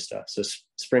sugary stuff. So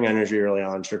Spring Energy early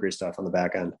on, sugary stuff on the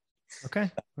back end.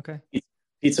 Okay.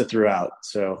 Pizza throughout.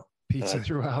 So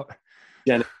throughout.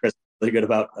 Jen is really good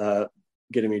about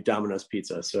getting me Domino's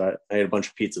pizza. So I ate a bunch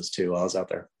of pizzas too while I was out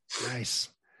there. Nice.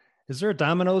 Is there a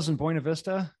Domino's in Buena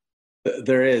Vista?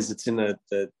 There is. It's in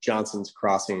the Johnson's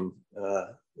Crossing,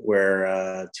 where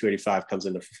 285 comes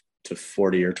into to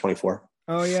 40 or 24.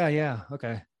 Oh yeah.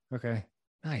 Okay.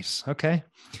 Nice. Okay.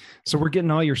 So we're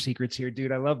getting all your secrets here,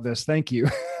 dude. I love this. Thank you.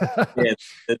 Yeah,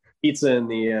 the pizza in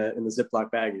the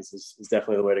Ziploc baggies is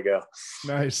definitely the way to go.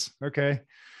 Nice. Okay.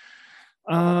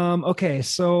 Okay.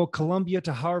 So Columbia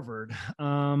to Harvard.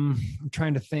 I'm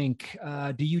trying to think,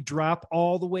 do you drop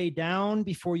all the way down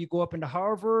before you go up into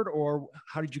Harvard, or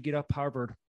how did you get up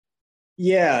Harvard?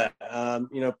 Yeah.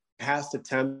 Past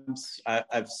attempts,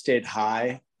 I've stayed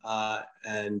high,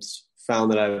 and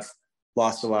found that I've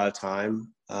lost a lot of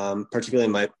time,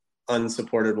 particularly my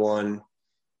unsupported one.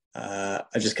 I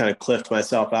just kind of cliffed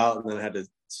myself out, and then I had to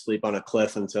sleep on a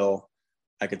cliff until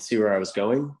I could see where I was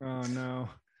going. Oh no.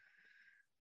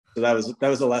 So that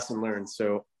was a lesson learned.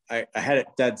 So I had it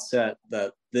dead set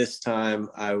that this time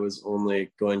I was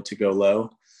only going to go low.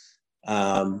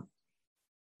 And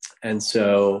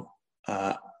so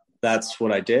that's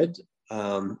what I did.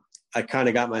 I kind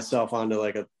of got myself onto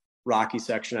like a rocky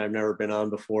section I've never been on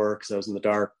before because I was in the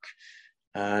dark.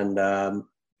 And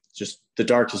just the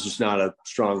dark is just not a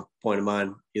strong point of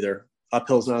mine either.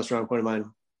 Uphill is not a strong point of mine.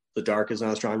 The dark is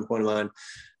not a strong point of mine.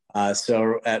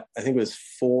 So I think it was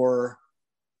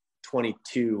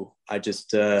 4:22, I just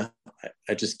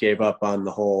gave up on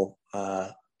the whole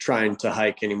trying to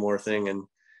hike anymore thing, and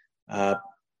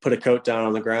put a coat down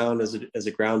on the ground as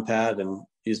a ground pad, and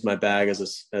used my bag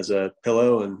as a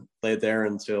pillow, and laid there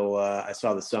until I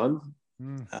saw the sun.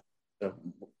 So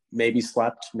maybe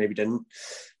slept, maybe didn't.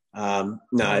 No,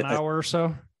 an hour or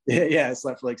so. Yeah, I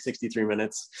slept for like 63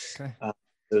 minutes. Okay.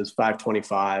 It was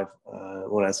 5:25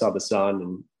 when I saw the sun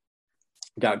and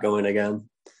got going again.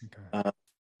 Okay.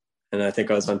 And I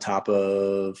think I was on top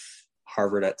of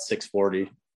Harvard at 6:40.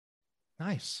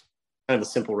 Nice. Kind of a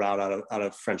simple route out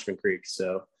of Frenchman Creek.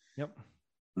 So. Yep.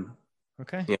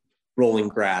 Okay. Yeah, rolling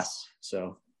grass.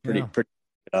 So pretty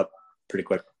up pretty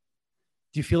quick.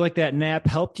 Do you feel like that nap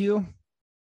helped you?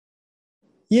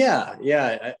 Yeah.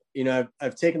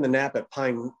 I've taken the nap at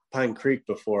Pine Creek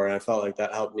before, and I felt like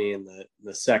that helped me in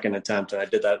the second attempt, and I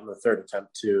did that in the third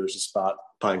attempt too. There's a spot,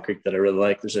 Pine Creek, that I really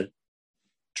like. There's a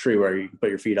tree where you can put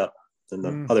your feet up, and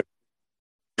the other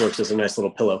works as a nice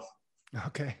little pillow.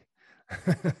 Okay.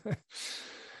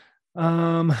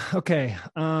 Okay.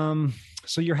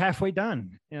 So you're halfway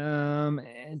done,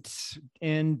 and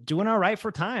doing all right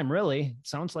for time, really. It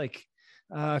sounds like,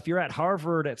 if you're at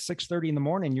Harvard at 6:30 in the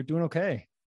morning, you're doing okay.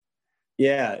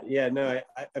 Yeah. No,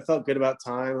 I felt good about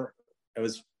time. I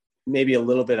was maybe a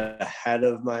little bit ahead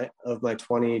of my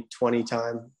 2020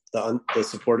 time, the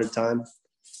supported time.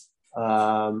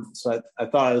 So I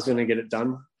thought I was going to get it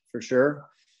done for sure.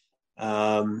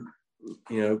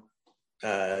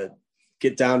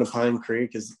 Get down to Pine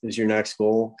Creek is your next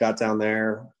goal. Got down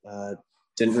there,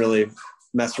 didn't really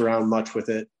mess around much with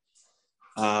it.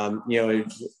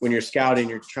 When you're scouting,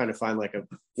 you're trying to find like a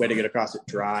way to get across it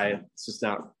dry. It's just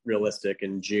not realistic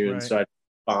in June. Right. So I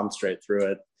bombed straight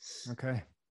through it. Okay.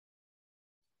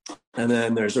 And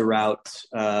then there's a route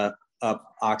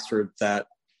up Oxford that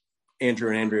Andrew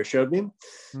and Andrea showed me.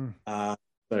 So I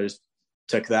just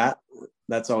took that.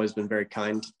 That's always been very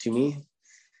kind to me.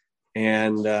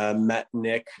 And met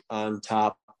Nick on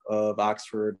top of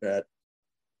Oxford at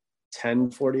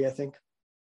 10:40, I think.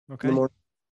 Okay. In the morning.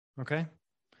 Okay.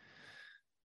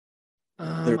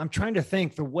 I'm trying to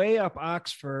think the way up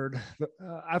Oxford.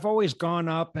 I've always gone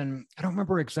up, and I don't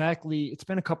remember exactly. It's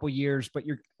been a couple years, but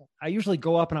I usually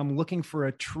go up and I'm looking for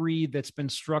a tree that's been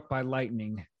struck by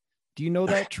lightning. Do you know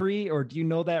that tree, or do you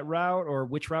know that route, or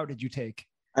which route did you take?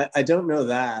 I don't know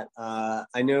that.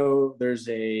 I know there's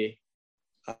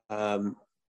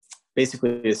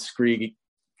basically a scree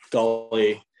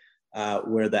gully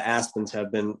where the aspens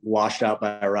have been washed out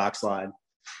by a rock slide.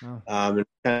 Oh. And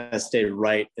kind of stay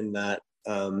right in that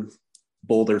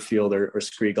boulder field or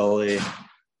scree gully.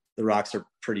 The rocks are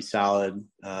pretty solid.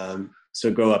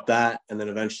 So go up that, and then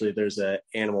eventually there's a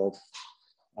animal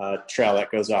trail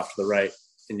that goes off to the right,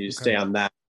 and you just stay on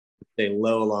that, stay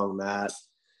low along that,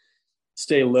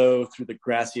 stay low through the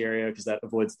grassy area because that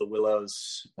avoids the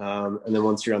willows. And then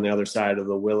once you're on the other side of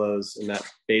the willows in that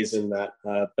basin that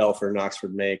Belford and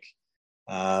Oxford make,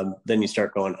 then you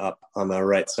start going up on the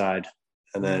right side,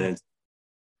 and then it's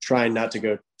trying not to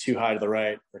go too high to the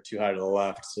right or too high to the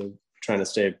left. So trying to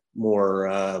stay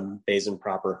more basin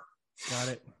proper.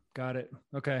 Got it.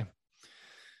 Okay.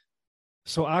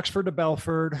 So Oxford to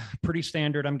Belford, pretty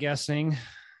standard, I'm guessing.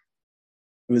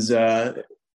 It was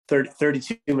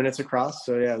 32 minutes across.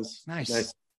 So yeah, it was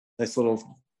nice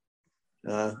little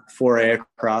foray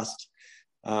across.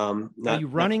 Are you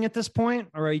running at this point,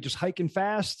 or are you just hiking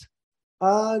fast?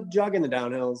 Jogging the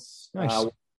downhills, nice.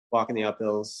 Walking the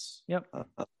uphills. Yep.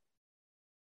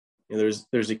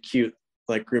 There's a cute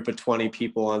group of 20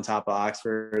 people on top of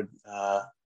Oxford.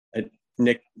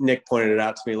 Nick pointed it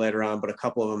out to me later on, but a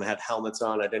couple of them had helmets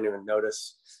on. I didn't even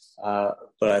notice,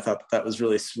 but I thought that was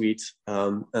really sweet.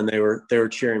 And they were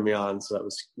cheering me on, so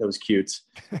that was cute.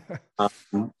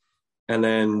 And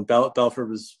then Belford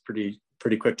was pretty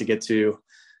quick to get to.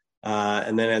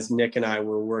 And then as Nick and I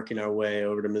were working our way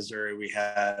over to Missouri, we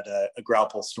had a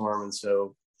Graupel storm, and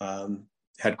so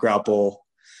had Graupel,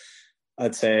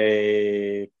 I'd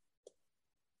say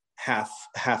half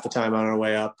the time on our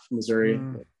way up Missouri.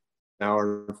 An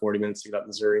hour and 40 minutes to get up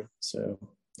Missouri. So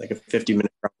like a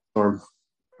 50-minute storm.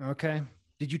 Okay.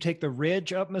 Did you take the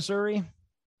ridge up Missouri?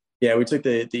 Yeah, we took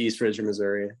the East Ridge of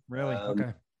Missouri. Really?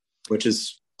 Okay. Which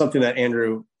is something that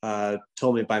Andrew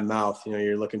told me by mouth.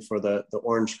 You're looking for the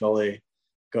Orange Gully,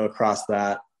 go across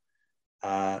that,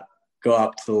 go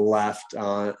up to the left,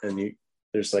 and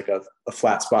there's like a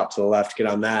flat spot to the left, get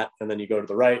on that, and then you go to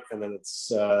the right, and then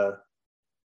it's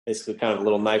basically kind of a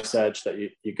little knife's edge that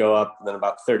you go up, and then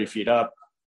about 30 feet up,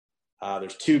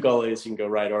 there's two gullies. You can go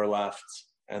right or left.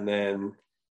 And then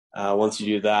once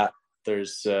you do that,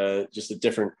 there's just a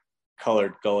different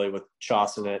colored gully with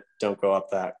chalks in it. Don't go up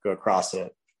that, go across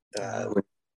it.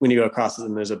 When you go across it,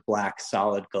 then there's a black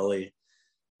solid gully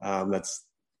that's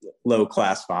low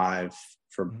class 5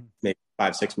 for maybe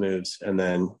 5-6 moves, and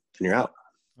then you're out.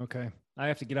 Okay. I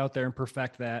have to get out there and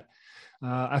perfect that.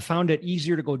 I found it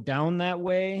easier to go down that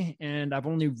way, and I've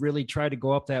only really tried to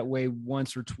go up that way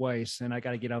once or twice, and I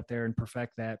got to get out there and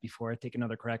perfect that before I take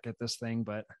another crack at this thing.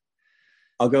 But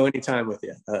I'll go anytime with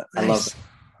you. Nice. I love it.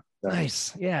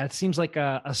 Nice. Yeah, it seems like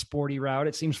a sporty route.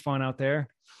 It seems fun out there.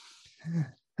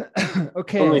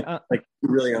 Okay. Only,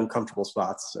 really uncomfortable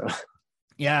spots. So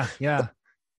yeah.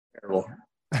 Terrible.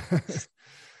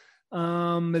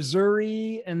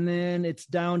 Missouri, and then it's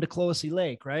down to Clohessee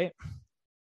Lake, right?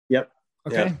 Yep.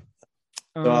 Okay. Yep.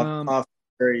 So off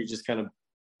Missouri, you just kind of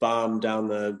bomb down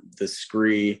the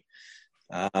scree,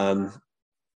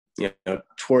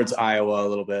 towards Iowa a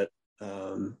little bit,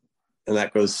 and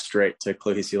that goes straight to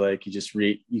Clohessee Lake. You just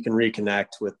you can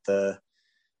reconnect with the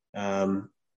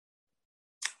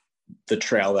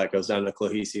trail that goes down to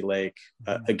Clohessee Lake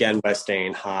again by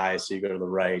staying high. So you go to the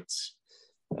right,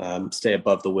 stay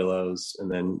above the willows,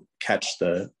 and then catch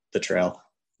the trail,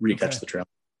 recatch the trail.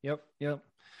 Yep.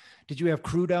 Did you have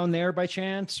crew down there by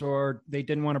chance, or they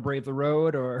didn't want to brave the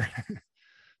road, or?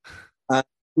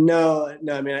 No.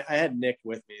 I mean, I had Nick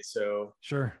with me, so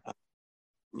sure.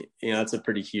 It's a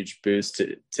pretty huge boost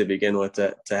to begin with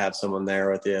to have someone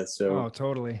there with you. So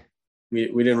totally. We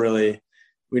didn't really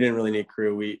need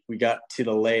crew. We got to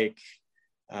the lake.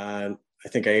 I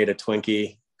think I ate a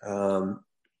Twinkie and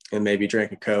maybe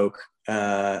drank a Coke,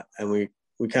 and we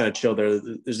kind of chilled there.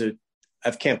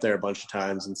 I've camped there a bunch of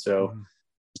times, and so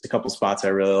just a couple spots I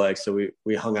really like. So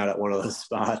we hung out at one of those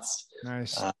spots.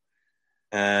 Nice.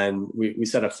 And we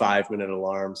set a 5-minute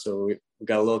alarm, so we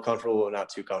got a little comfortable, but not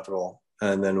too comfortable,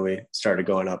 and then we started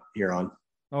going up Huron.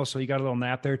 Oh, so you got a little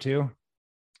nap there too?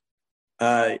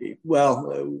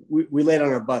 Well, we laid on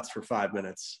our butts for 5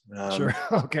 minutes. Sure.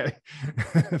 Okay.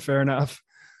 Fair enough.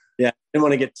 Yeah. I didn't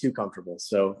want to get too comfortable.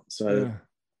 So I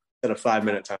set a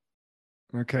 5-minute time.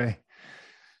 Okay.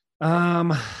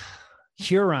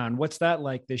 Huron, what's that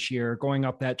like this year going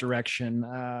up that direction?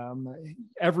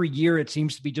 Every year it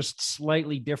seems to be just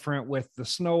slightly different with the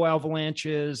snow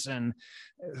avalanches, and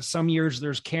some years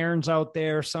there's cairns out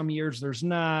there, some years there's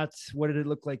not. What did it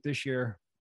look like this year?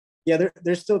 Yeah,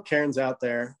 there's still cairns out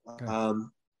there, Okay.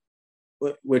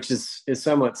 which is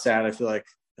somewhat sad. I feel like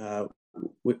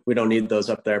we don't need those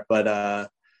up there, but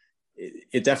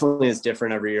it definitely is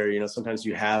different every year. You know, sometimes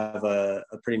you have a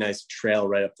pretty nice trail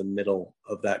right up the middle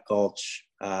of that gulch.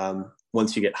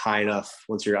 Once you get high enough,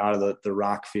 once you're out of the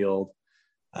rock field,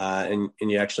 and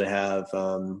you actually have,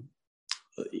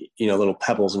 little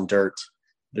pebbles and dirt,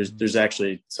 there's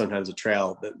actually sometimes a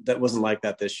trail that wasn't like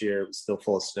that this year. It was still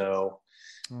full of snow.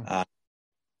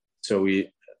 So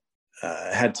we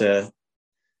had to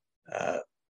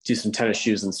do some tennis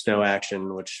shoes and snow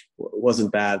action, which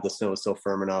wasn't bad. The snow was still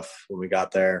firm enough when we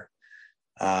got there.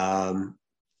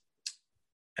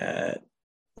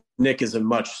 Nick is a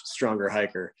much stronger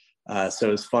hiker. So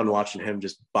it was fun watching him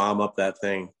just bomb up that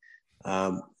thing.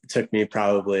 It took me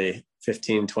probably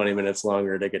 15, 20 minutes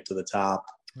longer to get to the top.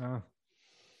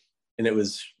 And it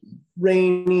was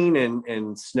raining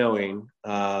and snowing,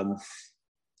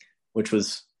 which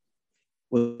was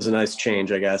a nice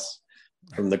change, I guess,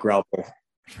 from the gravel.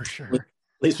 For sure. At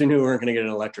least we knew we weren't going to get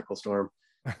an electrical storm.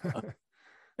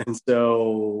 And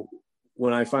so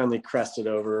when I finally crested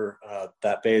over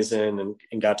that basin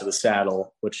and got to the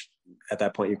saddle, which at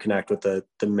that point you connect with the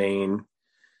main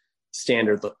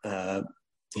standard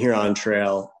Huron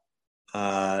trail,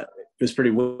 it was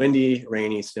pretty windy,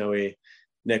 rainy, snowy.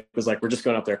 Nick was like, we're just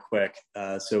going up there quick.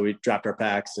 So we dropped our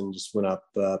packs and just went up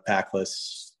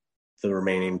packless the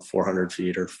remaining 400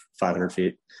 feet or 500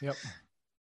 feet. Yep.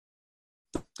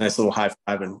 Nice little high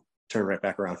five and turn right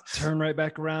back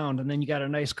around. And then you got a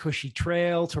nice cushy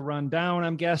trail to run down,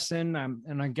 I'm guessing.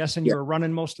 I'm guessing you were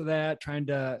running most of that, trying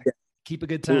to keep a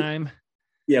good time.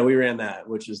 Yeah, we ran that,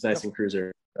 which was nice and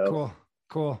cruiser. So.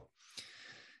 Cool.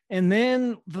 And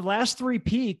then the last three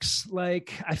peaks,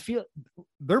 like I feel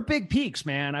they're big peaks,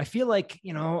 man. I feel like,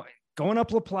 going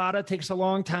up La Plata takes a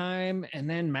long time. And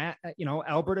then,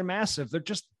 Albert and Massive, they're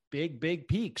just big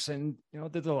peaks. And,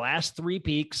 they're the last three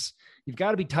peaks. You've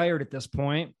got to be tired at this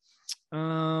point.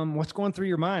 What's going through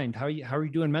your mind? How are you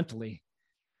doing mentally?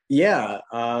 Yeah.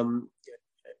 I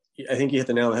think you hit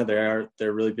the nail on the head.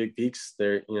 They're really big peaks.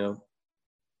 They're, La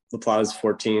Plata's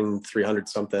 14,300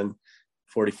 something,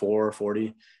 44,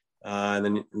 40.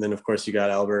 And then of course you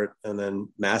got Albert and then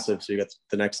Massive. So you got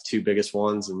the next two biggest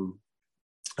ones. And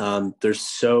I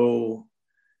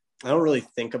don't really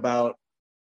think about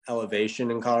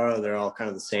elevation in Colorado. They're all kind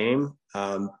of the same.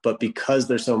 But because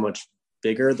they're so much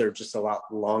bigger, they're just a lot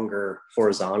longer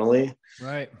horizontally.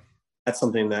 Right. That's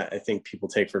something that I think people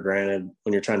take for granted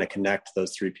when you're trying to connect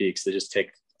those three peaks. They just take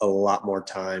a lot more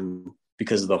time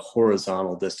because of the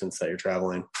horizontal distance that you're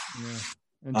traveling. Yeah.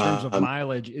 In terms of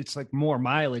mileage, it's like more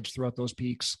mileage throughout those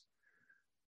peaks.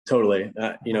 Totally.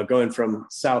 Going from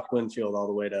South Winfield all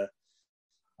the way to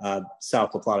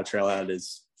South La Plata Trailhead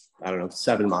is,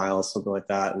 7 miles, something like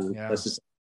that. And that's just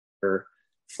a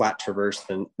flat traverse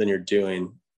than you're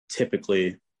doing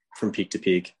typically from peak to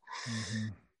peak.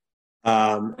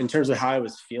 Mm-hmm. In terms of how I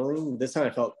was feeling, this time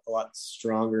I felt a lot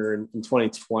stronger. In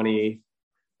 2020,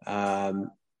 I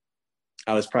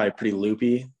was probably pretty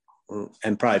loopy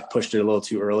and probably pushed it a little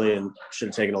too early and should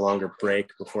have taken a longer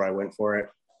break before I went for it.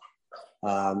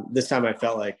 This time I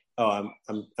felt like, I'm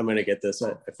going to get this.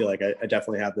 I feel like I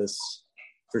definitely have this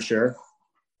for sure.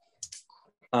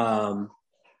 And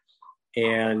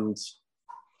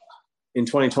in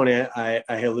 2020, I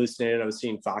hallucinated. I was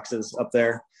seeing foxes up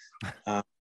there,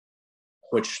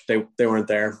 which they weren't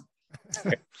there.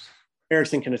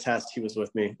 Erickson can attest. He was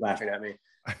with me, laughing at me.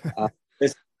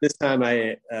 This time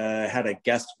I had a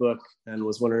guest book and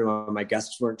was wondering why my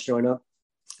guests weren't showing up.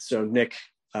 So Nick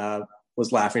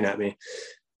was laughing at me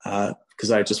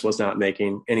because I just was not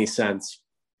making any sense.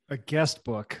 A guest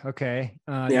book. Okay.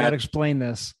 You got to explain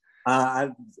this.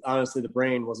 Honestly, the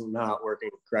brain wasn't not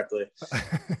working correctly.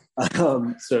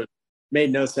 So it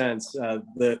made no sense.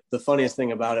 The funniest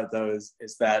thing about it, though, is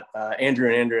that Andrew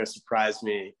and Andrea surprised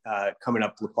me coming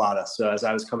up La Plata. So as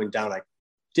I was coming down, I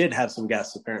did have some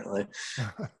guests, apparently.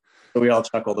 So we all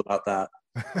chuckled about that.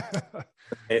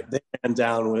 They ran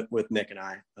down with Nick and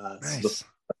I. Nice. So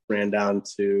ran down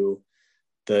to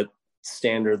the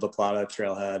standard La Plata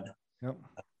trailhead. Yep.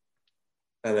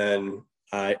 And then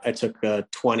I took a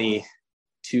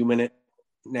 22-minute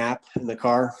nap in the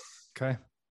car. Okay.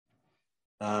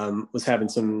 Was having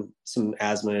some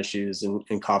asthma issues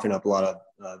and coughing up a lot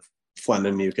of phlegm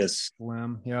and mucus.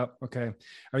 Phlegm. Yep. Okay.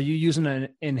 Are you using an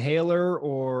inhaler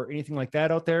or anything like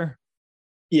that out there?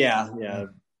 Yeah.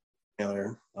 out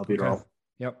here. I'll beat her Okay.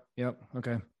 all. Yep.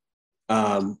 Okay.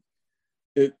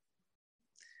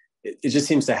 It just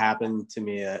seems to happen to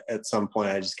me at some point.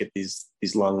 I just get these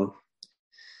lung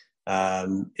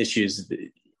issues.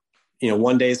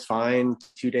 One day is fine,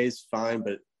 2 days fine,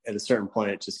 but at a certain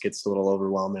point, it just gets a little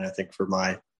overwhelming, I think, for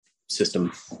my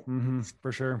system.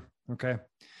 For sure. Okay.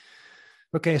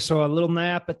 So a little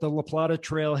nap at the La Plata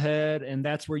trailhead, and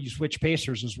that's where you switch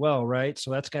pacers as well, right? So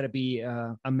that's got to be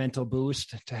a mental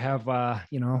boost to have,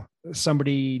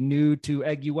 somebody new to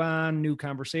egg you on, new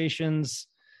conversations.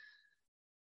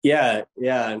 Yeah.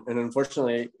 And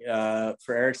unfortunately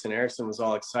for Ericsson was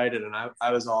all excited, and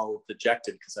I was all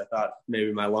dejected because I thought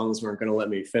maybe my lungs weren't going to let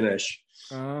me finish.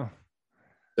 Oh.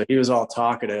 So he was all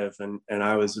talkative, and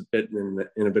I was a bit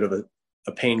in a bit of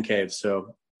a pain cave.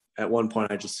 So at one point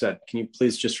I just said, can you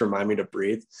please just remind me to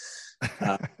breathe?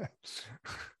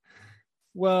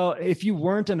 Well, if you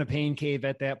weren't in a pain cave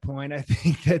at that point, I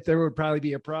think that there would probably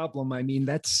be a problem. I mean,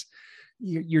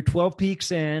 you're 12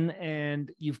 peaks in,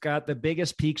 and you've got the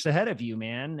biggest peaks ahead of you,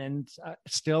 man. And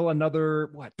still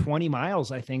another, 20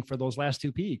 miles, I think, for those last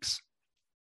two peaks.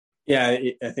 Yeah,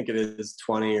 I think it is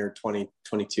 20 or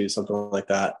 22, something like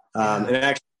that. And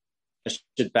actually, I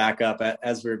should back up.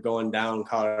 As we were going down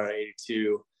Colorado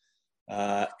 82,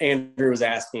 Andrew was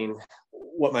asking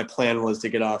what my plan was to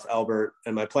get off Elbert.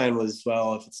 And my plan was,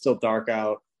 well, if it's still dark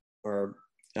out, or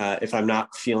if I'm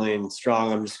not feeling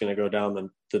strong, I'm just going to go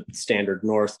down the standard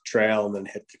north trail and then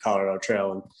hit the Colorado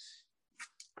Trail and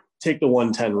take the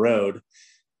 110 road.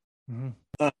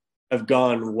 Mm-hmm. I've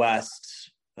gone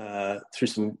west through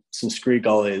some scree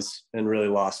gullies and really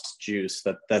lost juice.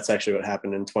 That's actually what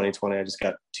happened in 2020. I just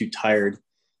got too tired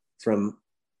from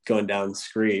going down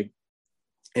scree.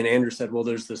 And Andrew said, well,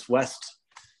 there's this West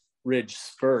Ridge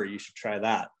spur. You should try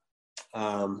that.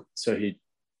 So he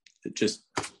just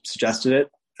suggested it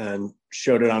and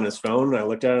showed it on his phone. And I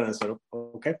looked at it and I said,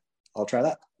 okay, I'll try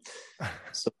that.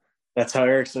 So that's how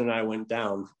Ericsson and I went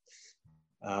down.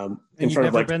 And you've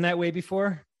never been that way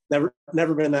before?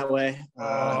 Never been that way.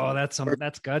 That's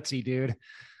gutsy, dude.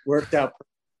 Worked out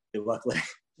perfectly, luckily.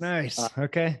 Nice.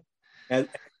 Okay. As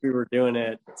we were doing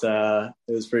it, it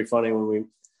was pretty funny when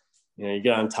you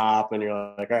get on top and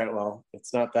you're like, all right, well,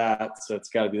 it's not that, so it's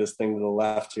got to be this thing to the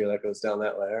left here that goes down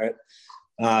that way. All right.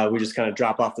 We just kind of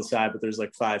drop off the side, but there's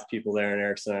like 5 people there, and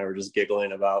Ericsson and I were just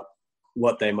giggling about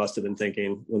what they must have been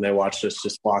thinking when they watched us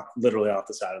just walk literally off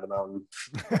the side of the mountain.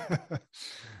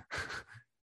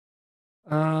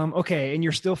 Okay. And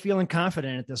you're still feeling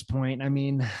confident at this point. I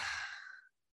mean,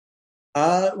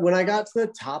 when I got to the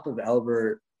top of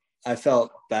Elbert, I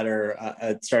felt better.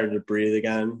 I started to breathe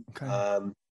again.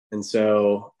 Okay. And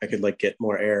so I could get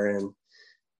more air in.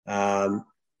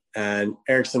 And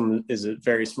Ericsson is a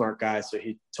very smart guy. So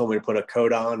he told me to put a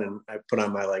coat on, and I put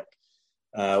on my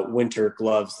winter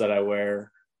gloves that I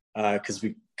wear. Cause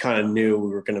we kind of knew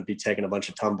we were going to be taking a bunch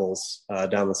of tumbles,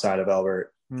 down the side of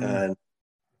Elbert. And,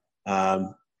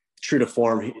 true to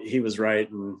form, he was right.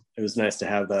 And it was nice to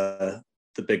have the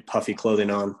big puffy clothing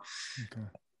on. Okay.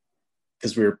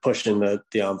 Cause we were pushing the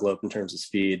envelope in terms of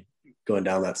speed going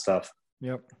down that stuff.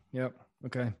 Yep.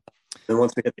 Okay. And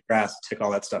once we hit the grass, took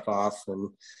all that stuff off. And,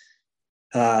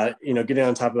 getting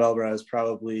on top of Elbert, I was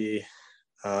probably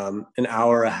an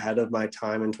hour ahead of my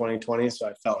time in 2020. So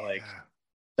I felt like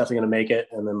definitely going to make it.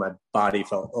 And then my body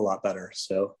felt a lot better.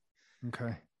 So.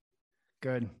 Okay,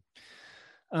 good.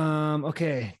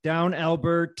 Okay. Down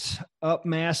Elbert, up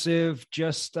Massive,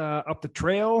 just up the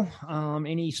trail.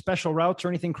 Any special routes or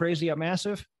anything crazy up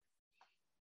Massive?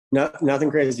 No,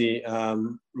 nothing crazy.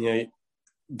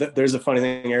 There's a funny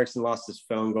thing. Ericsson lost his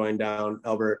phone going down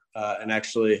Elbert. And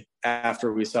actually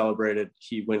after we celebrated,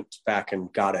 he went back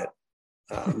and got it.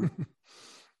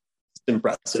 It's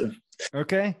impressive.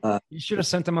 Okay. You should have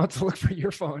sent him out to look for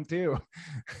your phone too.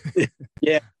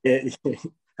 Yeah.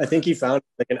 I think he found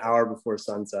it an hour before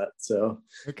sunset. So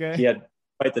okay. He had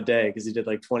quite the day because he did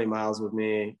 20 miles with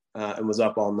me and was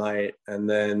up all night, and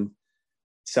then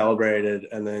celebrated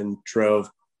and then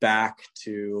drove back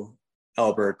to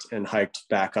Elbert and hiked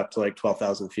back up to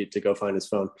 12,000 feet to go find his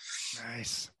phone.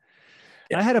 Nice.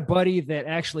 Yeah. I had a buddy that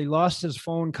actually lost his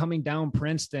phone coming down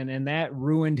Princeton, and that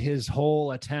ruined his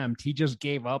whole attempt. He just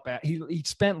gave up. He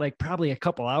spent probably a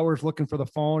couple hours looking for the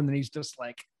phone, and he's just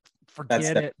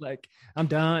forget it. I'm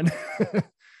done.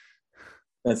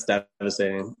 That's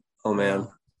devastating. Oh man.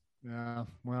 Yeah.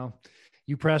 Well,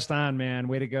 you pressed on, man.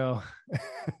 Way to go.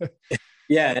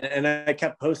 Yeah. And I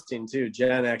kept posting too.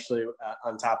 Jen actually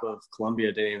on top of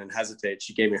Columbia didn't even hesitate.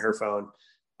 She gave me her phone.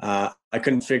 I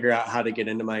couldn't figure out how to get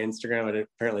into my Instagram. I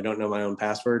apparently don't know my own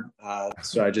password.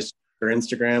 So I just, her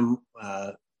Instagram,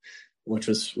 which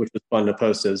was fun to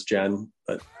post as Jen.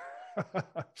 But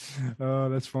oh,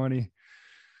 that's funny.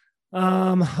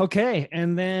 Okay.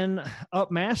 And then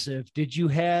up massive, did you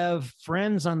have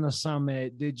friends on the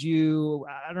summit? Did you,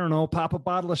 I don't know, pop a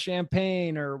bottle of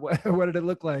champagne, or what did it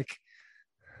look like?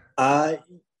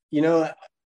 You know,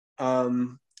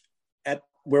 at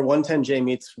where 110J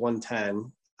meets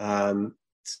 110,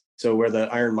 so where the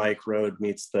Iron Mike Road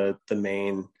meets the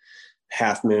main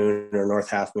Half Moon or North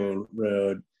Half Moon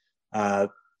Road,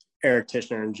 Eric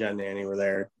Tishner and Jen Nanny were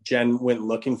there. Jen went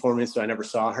looking for me, so I never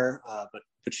saw her,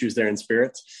 but she was there in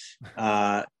spirit.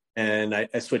 And I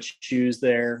switched shoes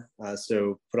there,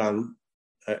 so put on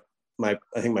I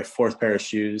think my fourth pair of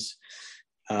shoes.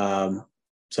 So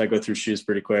I go through shoes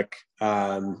pretty quick.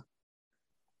 Fourth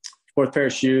pair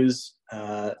of shoes.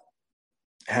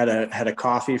 Had a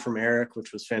coffee from Eric,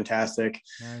 which was fantastic.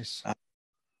 Nice.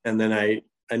 And then I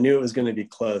knew it was going to be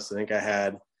close. I think I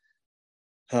had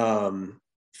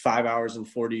 5 hours and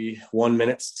 41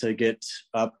 minutes to get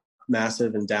up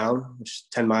massive and down, which is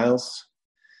 10 miles.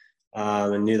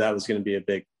 And knew that was going to be a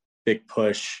big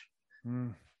push.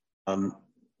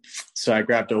 So I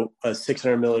grabbed a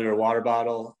 600 milliliter water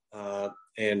bottle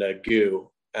and a goo,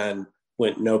 and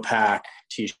went no pack,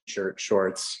 t-shirt,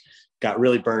 shorts. Got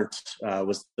really burnt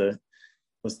was the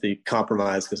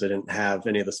compromise, because I didn't have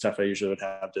any of the stuff I usually would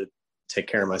have to take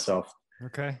care of myself.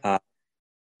 Okay.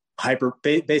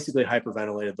 Basically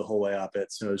hyperventilated the whole way up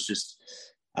it. So it was just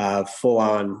full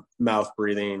on mouth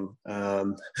breathing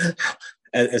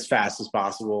as fast as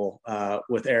possible,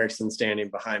 with Erickson standing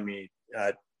behind me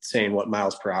saying what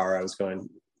miles per hour I was going.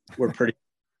 We're pretty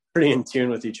in tune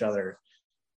with each other.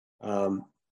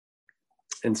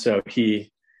 And so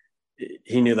he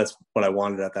knew that's what I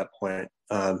wanted at that point.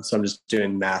 So I'm just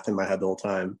doing math in my head the whole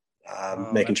time,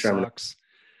 making sure sucks.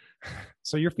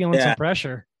 So you're feeling some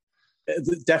pressure.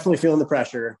 Definitely feeling the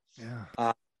pressure.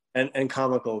 Yeah. And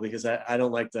comical, because I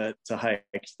don't like to hike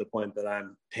to the point that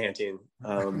I'm panting,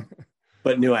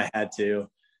 but knew I had to.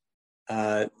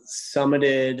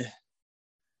 Summited,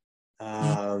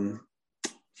 I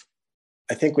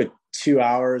think with 2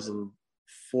 hours and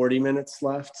 40 minutes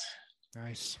left.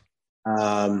 Nice.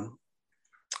 I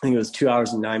think it was 2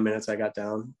 hours and 9 minutes I got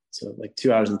down. So like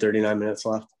 2 hours and 39 minutes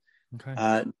left.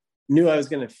 Okay. Knew I was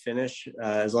going to finish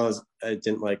as long as I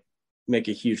didn't like make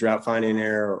a huge route finding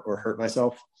error or hurt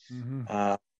myself.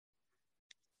 Mm-hmm.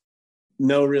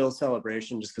 No real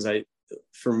celebration, just because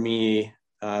for me,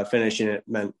 finishing it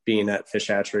meant being at Fish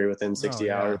Hatchery within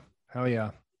 60 hours. Hell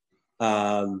yeah.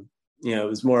 It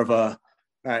was more of a,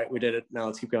 all right, we did it, now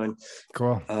let's keep going.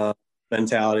 Cool.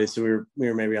 Mentality. So we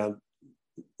were maybe on,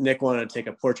 Nick wanted to take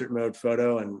a portrait mode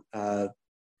photo, and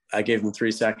I gave him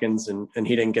 3 seconds, and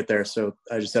he didn't get there. So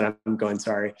I just said, I'm going,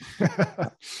 sorry.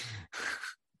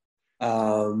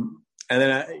 And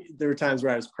then there were times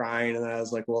where I was crying, and then I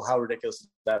was like, well, how ridiculous would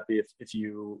that be if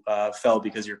you fell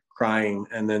because you're crying,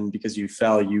 and then because you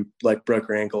fell, you like broke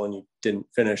your ankle and you didn't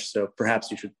finish. So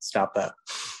perhaps you should stop that.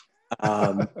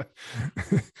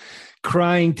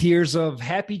 Crying tears of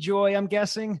happy joy, I'm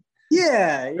guessing.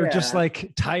 Yeah. Or just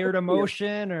like tired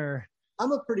emotion, or.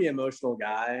 I'm a pretty emotional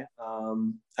guy.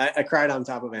 I cried on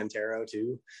top of Antero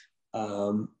too.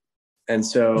 And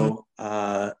so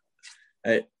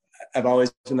I've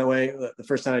always been that way. The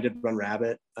first time I did Run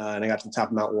Rabbit, and I got to the top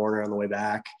of Mount Warner on the way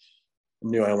back,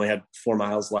 knew I only had 4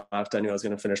 miles left. I knew I was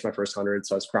going to finish my first 100.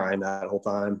 So I was crying that whole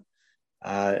time.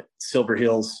 Silver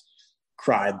Heels,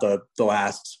 cried the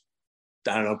last,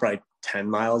 I don't know, probably 10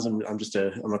 miles. I'm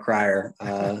a crier.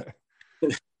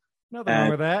 Nothing wrong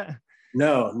with that.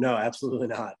 No, absolutely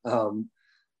not.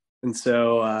 And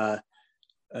so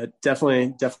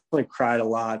definitely cried a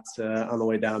lot on the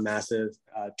way down massive.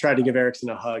 Tried to give Erickson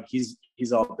a hug. He's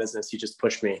all business. He just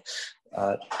pushed me,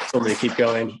 told me to keep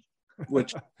going,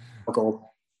 which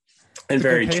and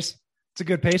very. It's a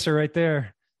good pacer right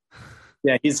there.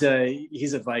 Yeah, he's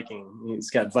a Viking. He's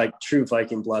got true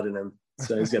Viking blood in him.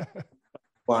 So he's got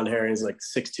blonde hair, and he's like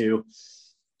 6'2",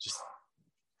 just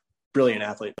brilliant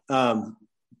athlete. Awesome.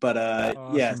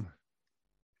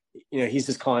 Yeah, he's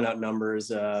just calling out numbers,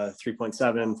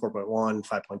 3.7, 4.1,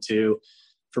 5.2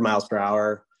 for miles per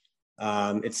hour.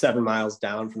 It's 7 miles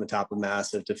down from the top of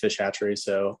Massive to Fish Hatchery.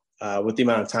 So with the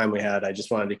amount of time we had, I just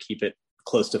wanted to keep it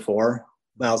close to 4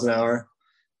 miles an hour.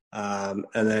 And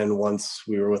then once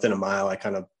we were within a mile, I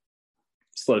kind of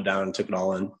slowed down and took it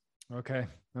all in. Okay.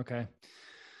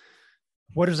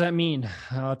 What does that mean?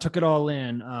 Took it all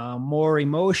in. More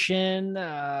emotion.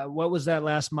 What was that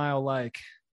last mile like?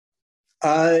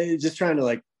 Just trying to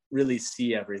like really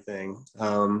see everything.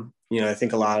 I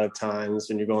think a lot of times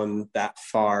when you're going that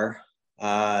far,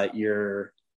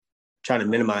 you're trying to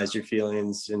minimize your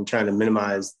feelings and trying to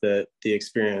minimize the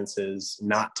experiences,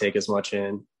 not take as much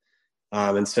in.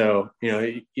 And so,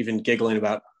 even giggling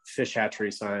about fish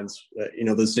hatchery signs,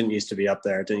 those didn't used to be up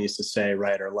there. It didn't used to say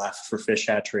right or left for fish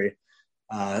hatchery.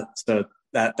 So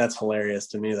that's hilarious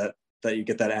to me that you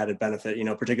get that added benefit,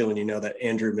 particularly when you know that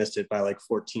Andrew missed it by like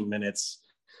 14 minutes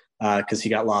because he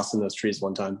got lost in those trees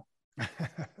one time.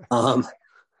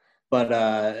 But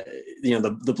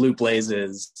the blue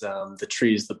blazes, the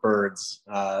trees, the birds,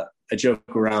 I joke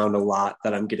around a lot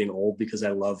that I'm getting old because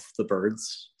I love the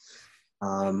birds.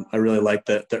 I really like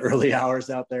the early hours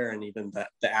out there, and even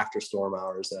the after storm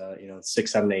hours,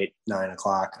 6, 7, 8, 9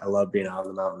 o'clock. I love being out in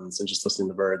the mountains and just listening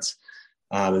to birds.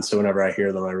 And so whenever I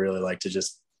hear them, I really like to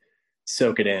just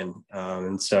soak it in.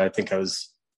 And so I think I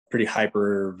was pretty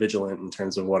hyper vigilant in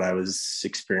terms of what I was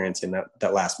experiencing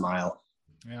that last mile.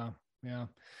 Yeah. Yeah.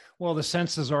 Well, the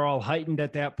senses are all heightened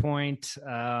at that point.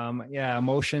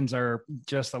 Emotions are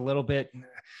just a little bit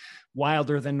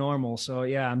wilder than normal. So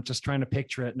yeah, I'm just trying to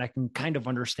picture it, and I can kind of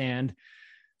understand.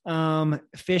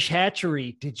 Fish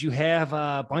hatchery. Did you have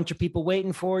a bunch of people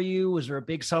waiting for you? Was there a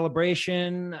big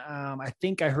celebration? I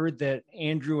think I heard that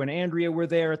Andrew and Andrea were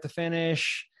there at the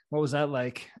finish. What was that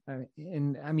like?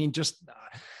 Just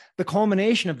the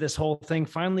culmination of this whole thing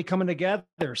finally coming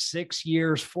together. 6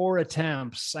 years, 4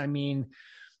 attempts.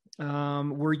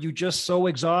 Were you just so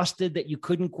exhausted that you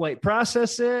couldn't quite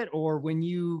process it? Or when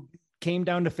you came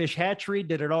down to fish hatchery,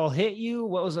 did it all hit you?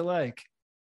 What was it like?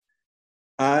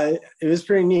 It was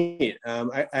pretty neat.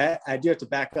 I do have to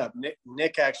back up.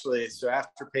 Nick actually, so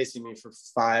after pacing me for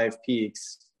 5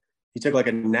 peaks, he took like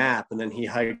a nap and then he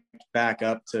hiked back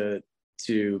up to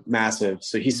Massive.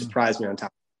 So he surprised me on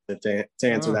top of it to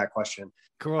answer that question.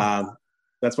 Cool.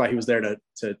 That's why he was there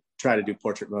to try to do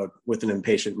portrait mode with an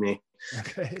impatient me.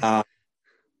 Okay.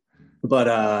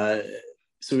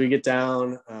 So we get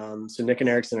down. So Nick and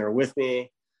Erickson are with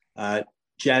me.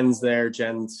 Jen's there.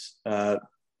 Jen's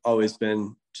always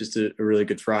been just a really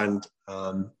good friend.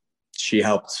 She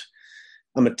helped.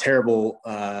 I'm a terrible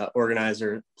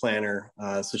organizer, planner.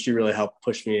 So she really helped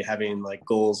push me having like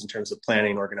goals in terms of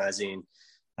planning, organizing,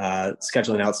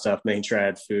 scheduling out stuff, making sure I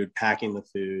had food, packing the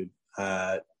food,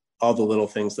 all the little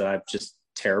things that I'm just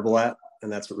terrible at.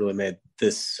 And that's what really made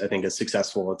this, I think, a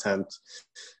successful attempt,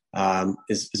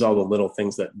 is all the little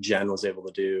things that Jen was able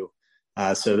to do.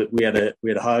 So that we had a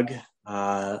hug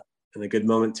and a good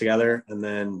moment together. And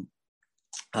then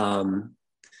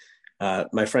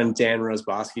my friend Dan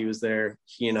Rosbosky was there.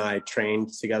 He and I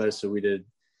trained together. So we did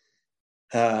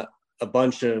a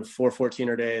bunch of 4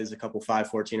 14er days, a couple 5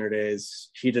 14er days.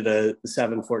 He did a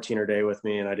 7 14er day with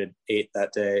me, and I did 8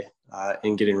 that day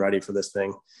in getting ready for this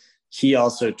thing. He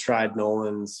also tried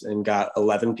Nolan's and got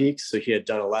 11 peaks. So he had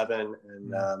done 11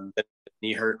 and then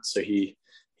knee hurt. So he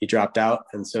dropped out.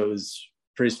 And so it was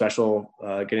pretty special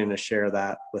getting to share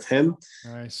that with him.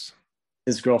 Nice.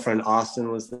 His girlfriend,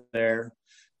 Austin, was there,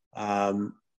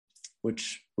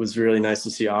 which was really nice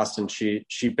to see Austin.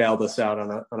 She bailed us out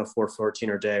on a 4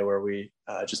 14er day where we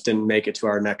just didn't make it to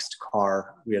our next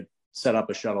car. We had set up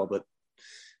a shuttle, but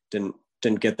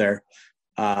didn't get there.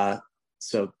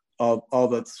 So all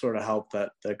that sort of help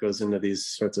that goes into these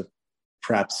sorts of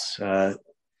preps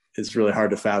is really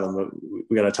hard to fathom, but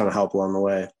we got a ton of help along the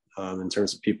way in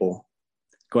terms of people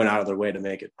going out of their way to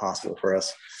make it possible for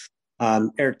us.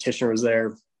 Eric Tishner was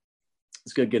there.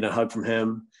 It's good getting a hug from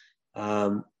him.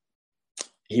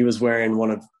 He was wearing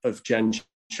one of Jen's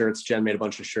shirts. Jen made a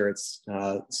bunch of shirts,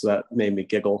 so that made me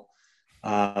giggle.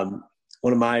 One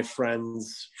of my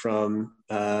friends from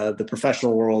the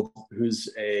professional world, who's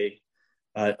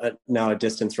now a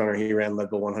distance runner, he ran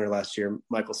Leadville 100 last year.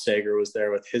 Michael Sager was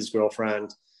there with his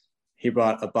girlfriend. He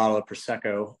brought a bottle of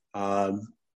Prosecco,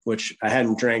 which I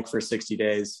hadn't drank for 60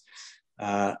 days.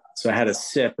 So I had a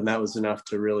sip, and that was enough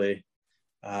to really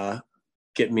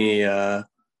get me out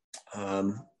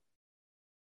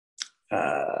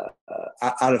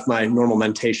of my normal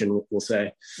mentation, we'll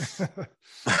say.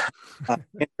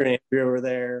 Andrew and Andrea were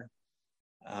there.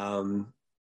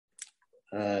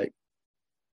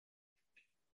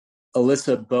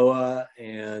 Alyssa Boa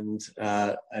and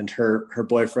her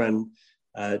boyfriend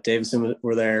Davison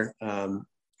were there.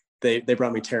 They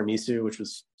brought me tiramisu, which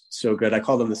was so good. I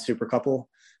call them the super couple,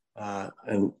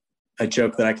 and I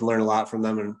joke that I can learn a lot from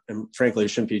them, and frankly,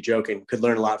 shouldn't be joking. Could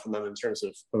learn a lot from them in terms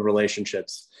of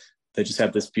relationships. They just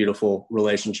have this beautiful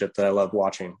relationship that I love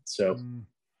watching. So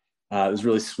it was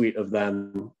really sweet of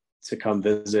them to come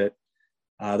visit.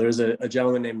 There was a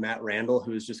gentleman named Matt Randall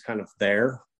who was just kind of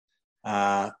there.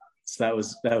 So that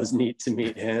was neat to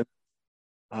meet him.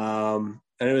 And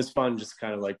it was fun just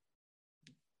kind of like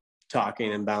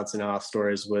talking and bouncing off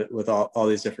stories with all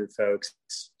these different folks.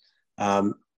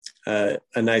 A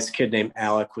nice kid named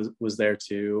Alec was there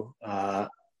too.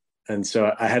 And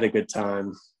so I had a good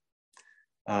time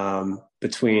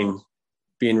between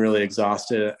being really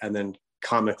exhausted and then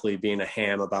comically being a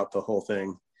ham about the whole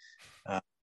thing.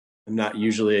 I'm not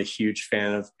usually a huge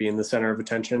fan of being the center of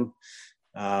attention,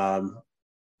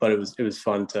 but it was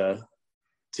fun to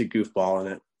goofball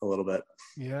in it a little bit.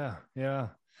 Yeah. Yeah.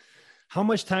 How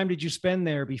much time did you spend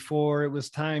there before it was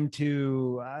time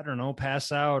to, I don't know,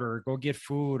 pass out or go get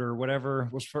food or whatever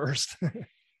was first?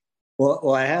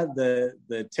 Well, I had the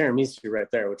tiramisu right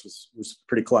there, which was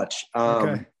pretty clutch.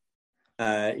 Okay.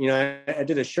 I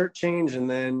did a shirt change, and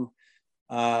then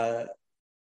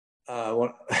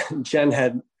Jen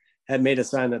had made a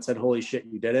sign that said "Holy shit,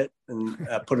 you did it," and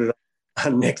put it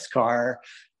on Nick's car,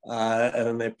 and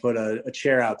then they put a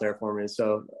chair out there for me.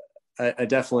 So I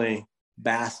definitely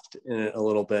basked in it a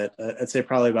little bit. I'd say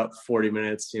probably about 40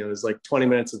 minutes. It was like 20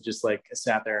 minutes of just like I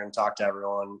sat there and talked to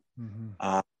everyone.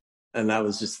 Mm-hmm. And that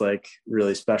was just like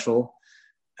really special.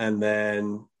 And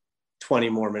then 20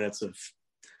 more minutes of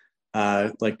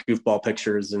like goofball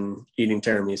pictures and eating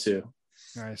tiramisu.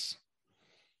 Nice.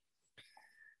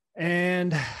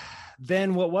 And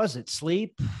then what was it?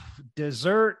 Sleep,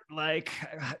 dessert? Like,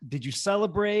 did you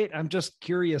celebrate? I'm just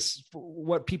curious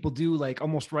what people do like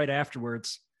almost right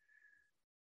afterwards.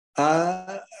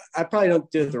 I probably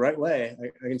don't do it the right way.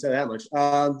 I can tell you that much.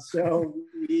 So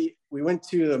we went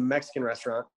to a Mexican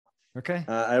restaurant. Okay.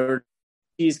 I ordered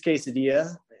cheese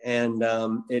quesadilla, and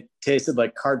it tasted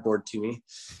like cardboard to me.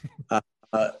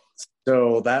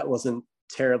 So that wasn't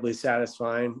terribly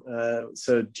satisfying.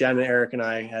 So Jen and Eric and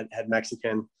I had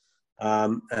Mexican,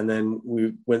 and then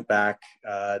we went back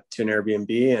to an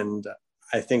Airbnb, and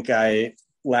I think I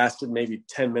lasted maybe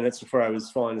 10 minutes before I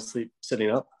was falling asleep sitting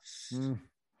up.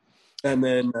 And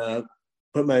then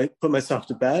put myself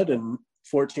to bed, and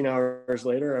 14 hours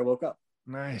later I woke up.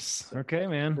 Nice. Okay,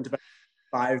 man. Went to bed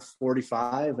at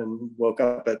 5:45 and woke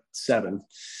up at 7.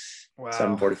 Wow.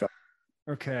 7:45.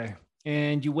 Okay.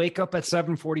 And you wake up at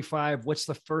 7:45. What's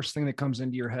the first thing that comes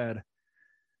into your head?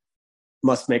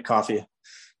 Must make coffee.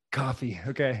 Coffee.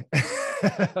 Okay.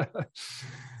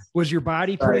 Was your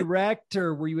body pretty wrecked,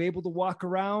 or were you able to walk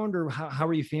around, or how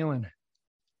are you feeling?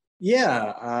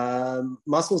 Yeah.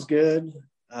 Muscles good.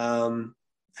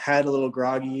 Had a little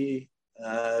groggy.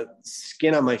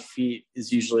 Skin on my feet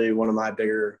is usually one of my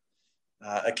bigger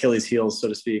Achilles heels, so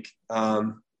to speak.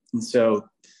 And so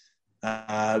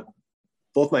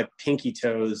both my pinky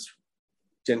toes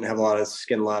didn't have a lot of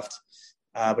skin left,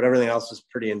 but everything else was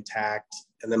pretty intact.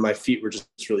 And then my feet were just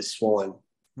really swollen.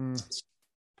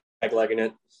 Legging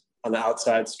it on the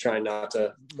outsides, trying not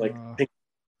to pink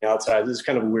the outside. This is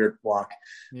kind of a weird walk.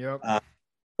 Yep.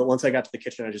 But once I got to the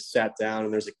kitchen, I just sat down,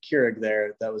 and there's a Keurig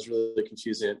there that was really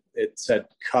confusing. It said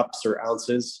cups or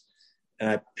ounces,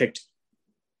 and I picked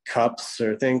cups,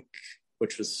 or I think,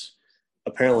 which was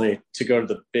apparently to go to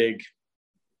the big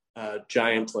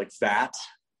giant like vat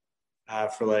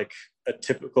for like a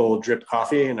typical drip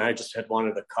coffee, and I just had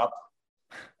wanted a cup,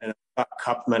 and a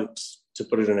cup meant to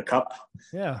put it in a cup.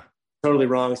 Yeah. Totally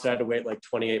wrong. So I had to wait like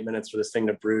 28 minutes for this thing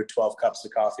to brew 12 cups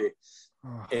of coffee.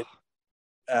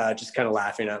 Just kind of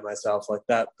laughing at myself like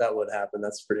that would happen.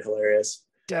 That's pretty hilarious.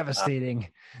 Devastating.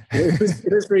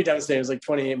 It was pretty devastating. It was like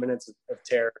 28 minutes of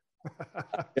terror.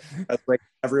 I was like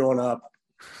everyone up.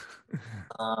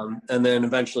 And then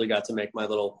eventually got to make my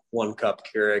little 1-cup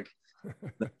Keurig.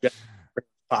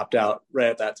 Popped out right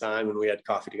at that time, and we had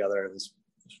coffee together. It was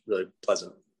really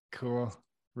pleasant. Cool.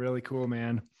 Really cool,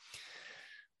 man.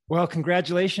 Well,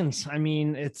 congratulations. I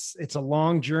mean, it's a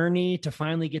long journey to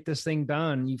finally get this thing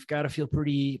done. You've got to feel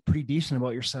pretty decent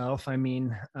about yourself. I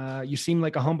mean, you seem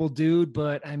like a humble dude,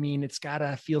 but I mean, it's got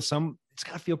to feel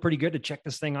pretty good to check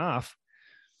this thing off.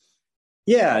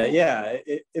 Yeah.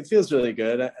 It feels really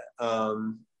good. It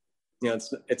was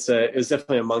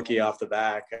definitely a monkey off the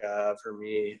back for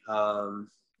me,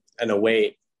 and a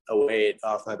weight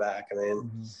off my back. I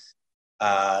mean,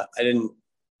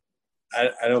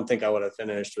 I don't think I would have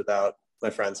finished without my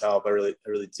friend's help. I really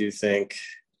do think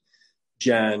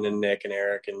Jen and Nick and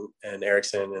Eric and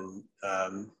Erickson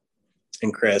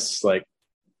and Chris like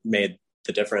made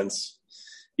the difference.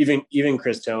 Even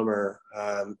Chris Tomer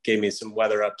gave me some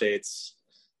weather updates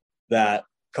that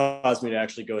caused me to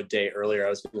actually go a day earlier. I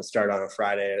was going to start on a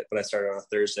Friday, but I started on a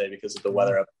Thursday because of the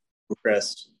weather up from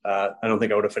Chris. I don't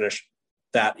think I would have finished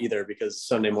that either, because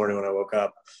Sunday morning when I woke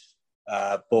up,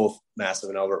 both Massive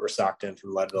and Albert were socked in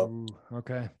from Leadville. Ooh,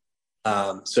 okay.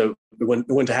 So it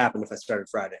wouldn't happen if I started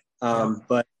Friday.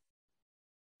 But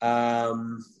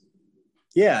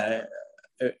yeah,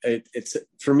 it's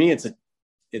for me,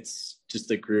 it's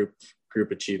just a group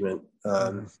achievement.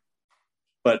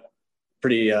 But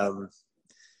pretty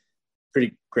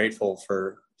grateful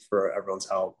for everyone's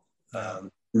help,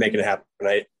 making it happen.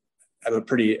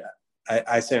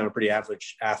 I say I'm a pretty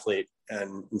average athlete.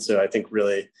 And so I think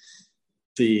really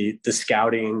the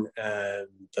scouting and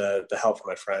the help from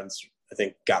my friends, I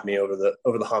think got me over the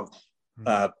hump,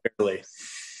 barely.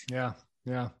 Yeah.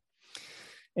 Yeah.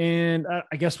 And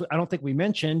I guess I don't think we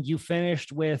mentioned you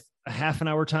finished with a half an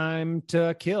hour time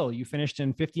to kill. You finished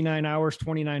in 59 hours,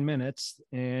 29 minutes.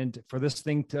 And for this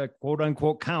thing to quote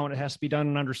unquote count, it has to be done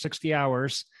in under 60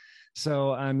 hours.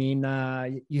 So, I mean,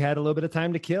 you had a little bit of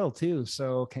time to kill too.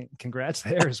 So congrats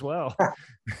there as well.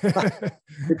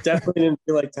 It definitely didn't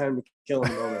feel like time to kill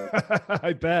in the moment.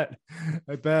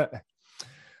 I bet.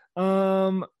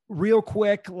 Real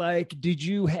quick, like, did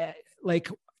you have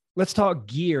let's talk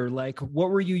gear. Like, what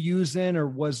were you using, or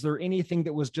was there anything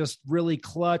that was just really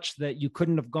clutch that you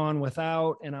couldn't have gone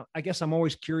without? And I guess I'm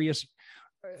always curious,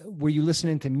 were you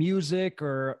listening to music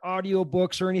or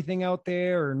audiobooks or anything out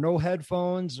there, or no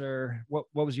headphones, or what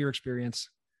was your experience?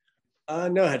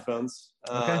 No headphones.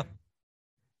 Okay.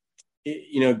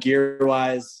 Gear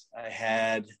wise, I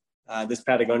had this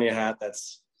Patagonia hat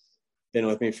that's been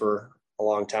with me for a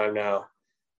long time now.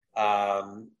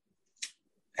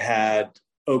 Had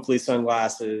Oakley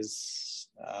sunglasses,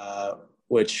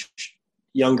 which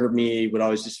younger me would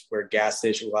always just wear gas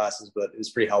station glasses, but it was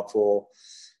pretty helpful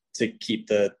to keep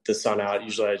the sun out.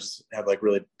 Usually I just have like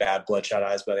really bad bloodshot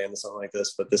eyes by the end of something like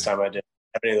this, but this time I didn't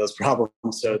have any of those problems.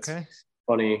 So it's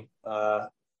funny. When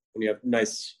you have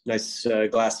nice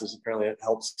glasses, apparently it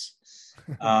helps.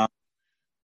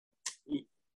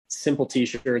 Simple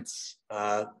t-shirts,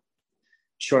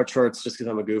 short shorts, just because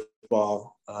I'm a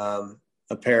goofball.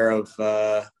 A pair of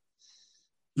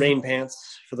rain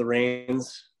pants for the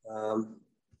rains from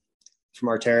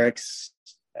Arc'teryx.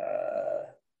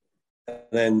 And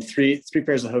then three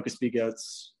pairs of Hoka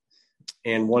Speedgoats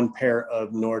and one pair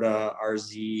of Norda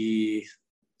RZ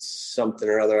something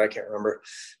or other. I can't remember.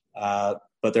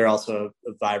 But they're also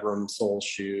a Vibram sole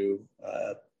shoe,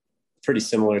 pretty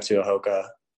similar to a Hoka,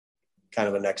 kind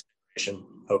of a next generation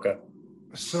Hoka.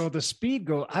 So the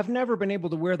Speedgoat, I've never been able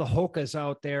to wear the Hokas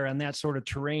out there on that sort of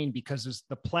terrain because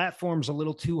the platform's a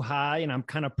little too high and I'm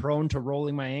kind of prone to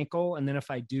rolling my ankle. And then if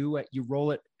I do, you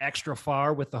roll it extra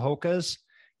far with the Hokas.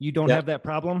 You don't have that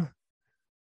problem?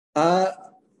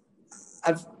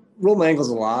 I've rolled my ankles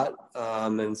a lot.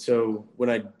 And so when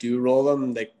I do roll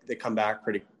them, they come back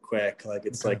pretty quick. Like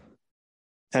it's like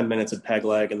 10 minutes of peg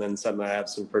leg, and then suddenly I have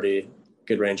some pretty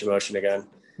good range of motion again.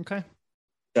 Okay.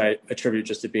 I attribute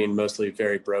just to being mostly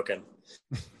very broken.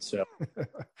 So,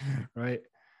 right.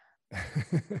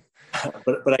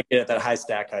 but I get it, that high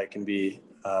stack height can be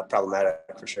problematic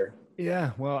for sure.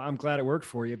 Yeah. Well, I'm glad it worked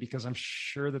for you because I'm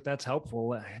sure that's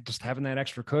helpful. Just having that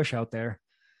extra cush out there.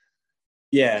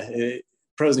 Yeah.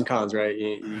 Pros and cons, right?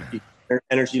 You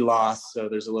energy loss. So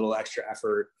there's a little extra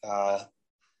effort. I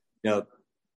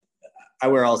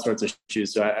wear all sorts of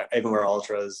shoes. So I even wear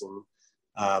ultras, and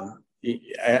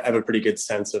I have a pretty good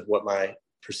sense of what my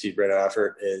perceived rate of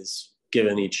effort is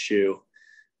given each shoe.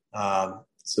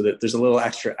 So that there's a little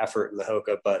extra effort in the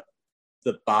Hoka, but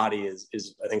the body is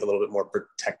I think a little bit more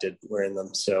protected wearing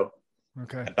them. So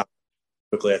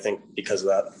quickly, I think because of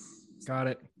that. Got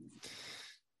it.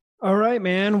 All right,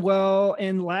 man. Well,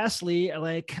 and lastly,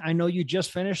 like, I know you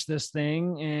just finished this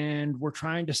thing and we're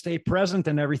trying to stay present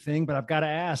and everything, but I've got to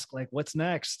ask, like, what's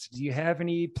next? Do you have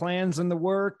any plans in the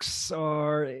works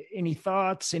or any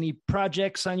thoughts, any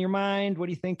projects on your mind? What are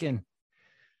you thinking?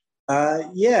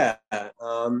 Yeah.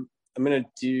 I'm going to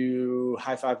do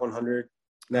High Five 100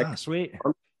 next sweet.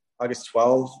 month, August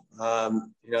 12th. I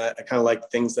kind of like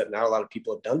things that not a lot of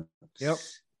people have done. Yep.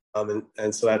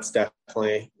 And so that's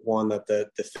definitely one that the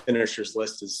finishers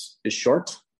list is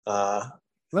short. Let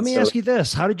me ask you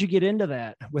this. How did you get into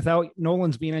that without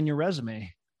Nolan's being on your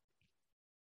resume?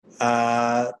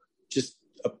 Just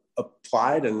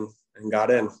applied and got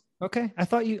in. Okay. I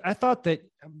thought that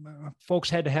folks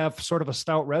had to have sort of a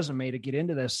stout resume to get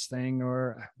into this thing,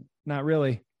 or not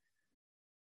really.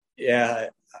 Yeah.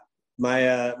 My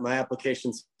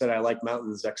application said I like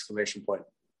mountains, !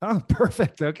 Oh,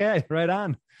 perfect. Okay. Right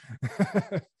on.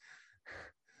 Well,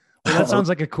 that sounds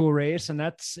like a cool race. And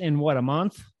that's in what, a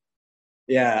month?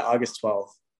 Yeah. August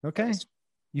 12th. Okay.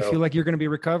 You feel like you're going to be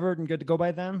recovered and good to go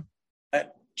by then?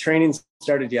 Training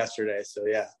started yesterday. So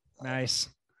yeah. Nice.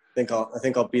 I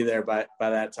think I'll be there by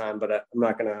that time, but I'm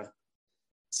not going to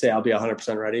say I'll be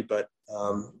 100% ready, but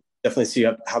definitely see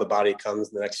how the body comes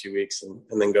in the next few weeks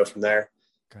and then go from there.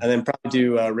 Okay. And then probably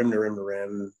do rim to rim to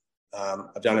rim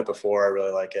I've done it before. I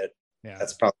really like it. Yeah.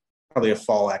 That's probably a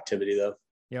fall activity though.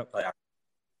 Yep.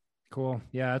 Cool.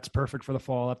 Yeah, it's perfect for the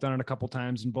fall. I've done it a couple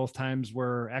times, and both times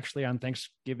were actually on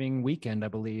Thanksgiving weekend, I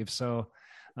believe. So,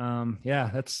 yeah,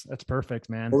 that's perfect,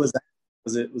 man. What was that?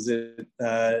 Was it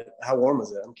how warm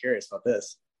was it? I'm curious about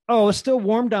this. Oh, it's still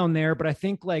warm down there, but I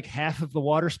think like half of the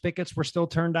water spigots were still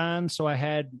turned on. So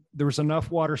there was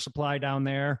enough water supply down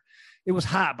there. It was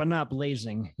hot, but not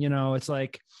blazing. You know, it's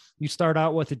like you start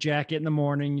out with a jacket in the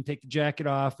morning, you take the jacket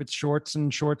off, it's shorts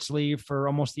and short sleeve for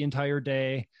almost the entire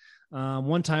day.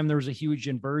 One time there was a huge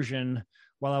inversion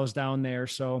while I was down there.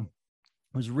 So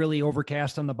it was really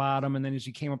overcast on the bottom. And then as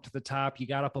you came up to the top, you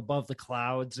got up above the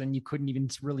clouds and you couldn't even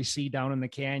really see down in the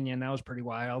canyon. That was pretty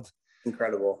wild.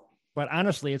 Incredible. But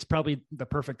honestly, it's probably the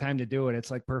perfect time to do it.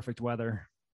 It's like perfect weather.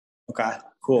 Okay,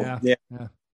 cool. Yeah.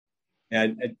 I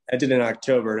did it in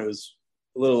October and it was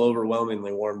a little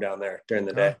overwhelmingly warm down there during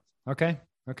the day. Okay.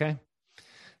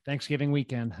 Thanksgiving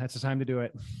weekend. That's the time to do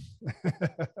it.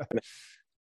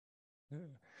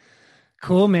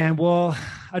 Cool, man. Well,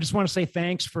 I just want to say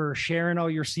thanks for sharing all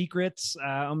your secrets.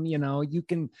 I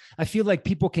feel like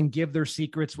people can give their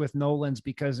secrets with Nolan's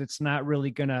because it's not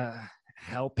really going to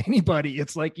help anybody.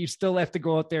 It's like you still have to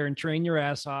go out there and train your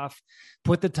ass off,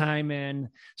 put the time in,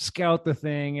 scout the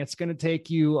thing. It's going to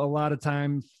take you a lot of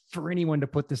time for anyone to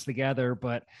put this together,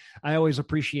 but I always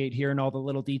appreciate hearing all the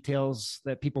little details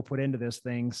that people put into this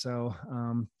thing. So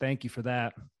thank you for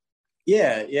that.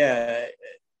 Yeah,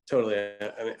 totally.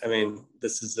 I mean,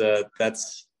 this is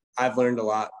I've learned a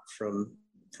lot from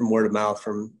word of mouth,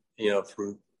 from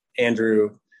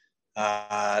Andrew,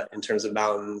 in terms of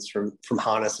mountains, from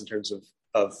Hannes in terms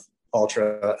of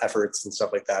ultra efforts and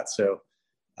stuff like that. So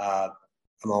I'm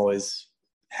always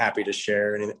happy to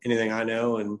share anything I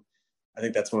know. And I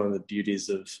think that's one of the beauties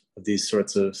of these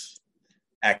sorts of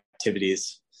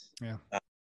activities. Yeah.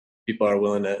 People are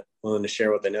willing to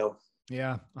share what they know.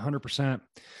 Yeah, 100%.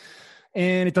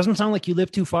 And it doesn't sound like you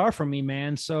live too far from me,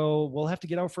 man. So we'll have to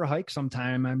get out for a hike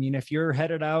sometime. I mean, if you're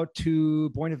headed out to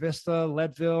Buena Vista,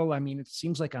 Leadville, I mean, it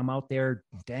seems like I'm out there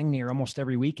dang near almost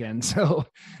every weekend. So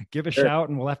give a shout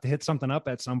and we'll have to hit something up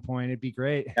at some point. It'd be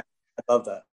great. Yeah, I love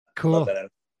that. Cool. Love that.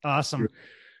 Awesome.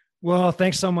 Well,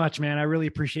 thanks so much, man. I really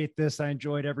appreciate this. I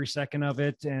enjoyed every second of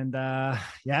it. And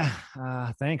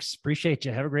thanks. Appreciate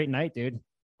you. Have a great night, dude.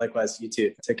 Likewise. You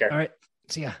too. Take care. All right.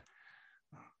 See ya.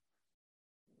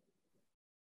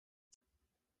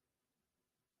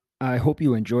 I hope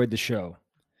you enjoyed the show.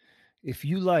 If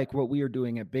you like what we are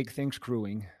doing at Big Things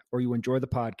Crewing, or you enjoy the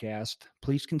podcast,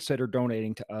 please consider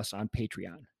donating to us on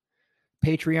Patreon.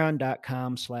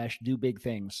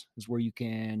 Patreon.com/dobigthings is where you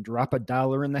can drop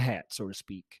 $1 in the hat, so to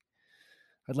speak.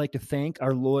 I'd like to thank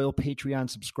our loyal Patreon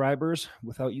subscribers.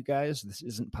 Without you guys, this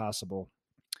isn't possible.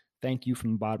 Thank you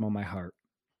from the bottom of my heart.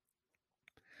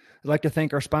 I'd like to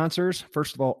thank our sponsors.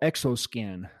 First of all,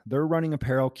 Exoskin. Their running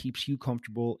apparel keeps you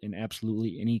comfortable in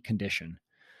absolutely any condition.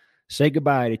 Say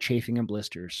goodbye to chafing and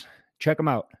blisters. Check them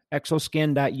out,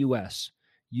 exoskin.us.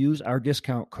 Use our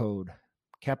discount code,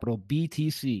 capital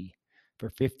BTC,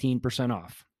 for 15%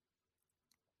 off.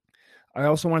 I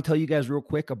also want to tell you guys real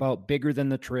quick about Bigger Than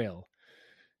the Trail.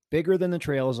 Bigger Than the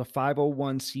Trail is a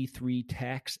 501c3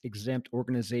 tax-exempt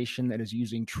organization that is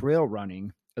using trail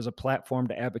running as a platform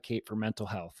to advocate for mental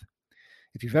health.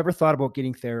 If you've ever thought about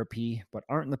getting therapy, but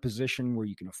aren't in the position where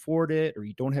you can afford it or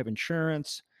you don't have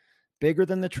insurance, Bigger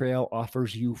Than the Trail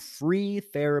offers you free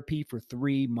therapy for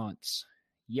 3 months.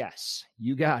 Yes,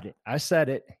 you got it. I said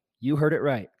it. You heard it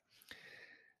right.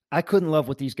 I couldn't love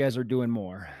what these guys are doing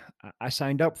more. I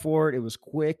signed up for it. It was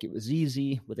quick. It was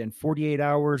easy. Within 48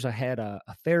 hours, I had a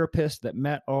therapist that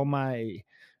met all my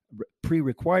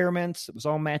pre-requirements. It was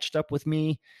all matched up with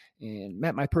me and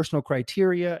met my personal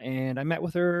criteria. And I met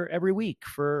with her every week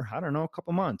for, a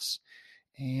couple months.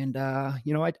 And, I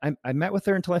met with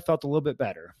her until I felt a little bit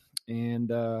better.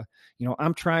 And,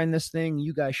 I'm trying this thing.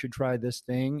 You guys should try this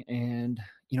thing. And,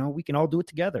 we can all do it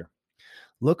together.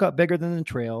 Look up Bigger Than the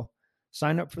Trail,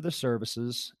 sign up for the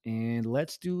services, and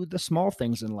let's do the small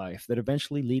things in life that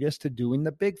eventually lead us to doing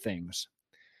the big things.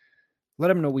 Let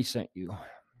them know we sent you.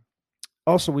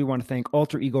 Also, we want to thank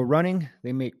Alter Ego Running.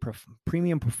 They make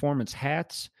premium performance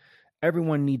hats.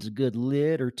 Everyone needs a good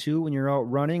lid or two when you're out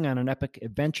running on an epic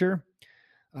adventure.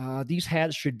 These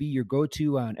hats should be your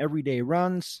go-to on everyday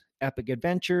runs, epic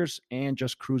adventures, and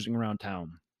just cruising around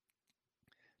town.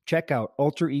 Check out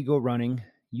Alter Ego Running.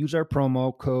 Use our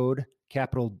promo code,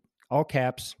 capital, all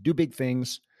caps, Do Big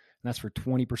Things, and that's for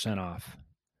 20% off.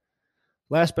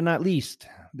 Last but not least,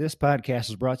 this podcast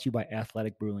is brought to you by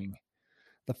Athletic Brewing,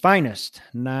 the finest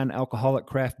non-alcoholic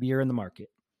craft beer in the market.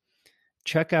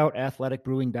 check out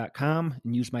athleticbrewing.com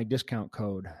and use my discount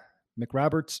code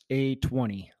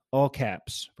McRobertsA20, all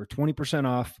caps, for 20%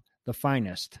 off the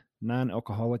finest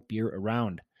non-alcoholic beer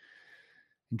around.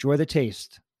 Enjoy the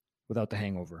taste without the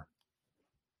hangover.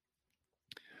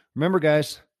 Remember,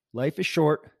 guys, life is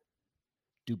short.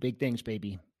 Do big things,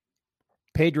 baby.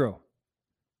 Pedro,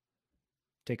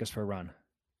 take us for a run.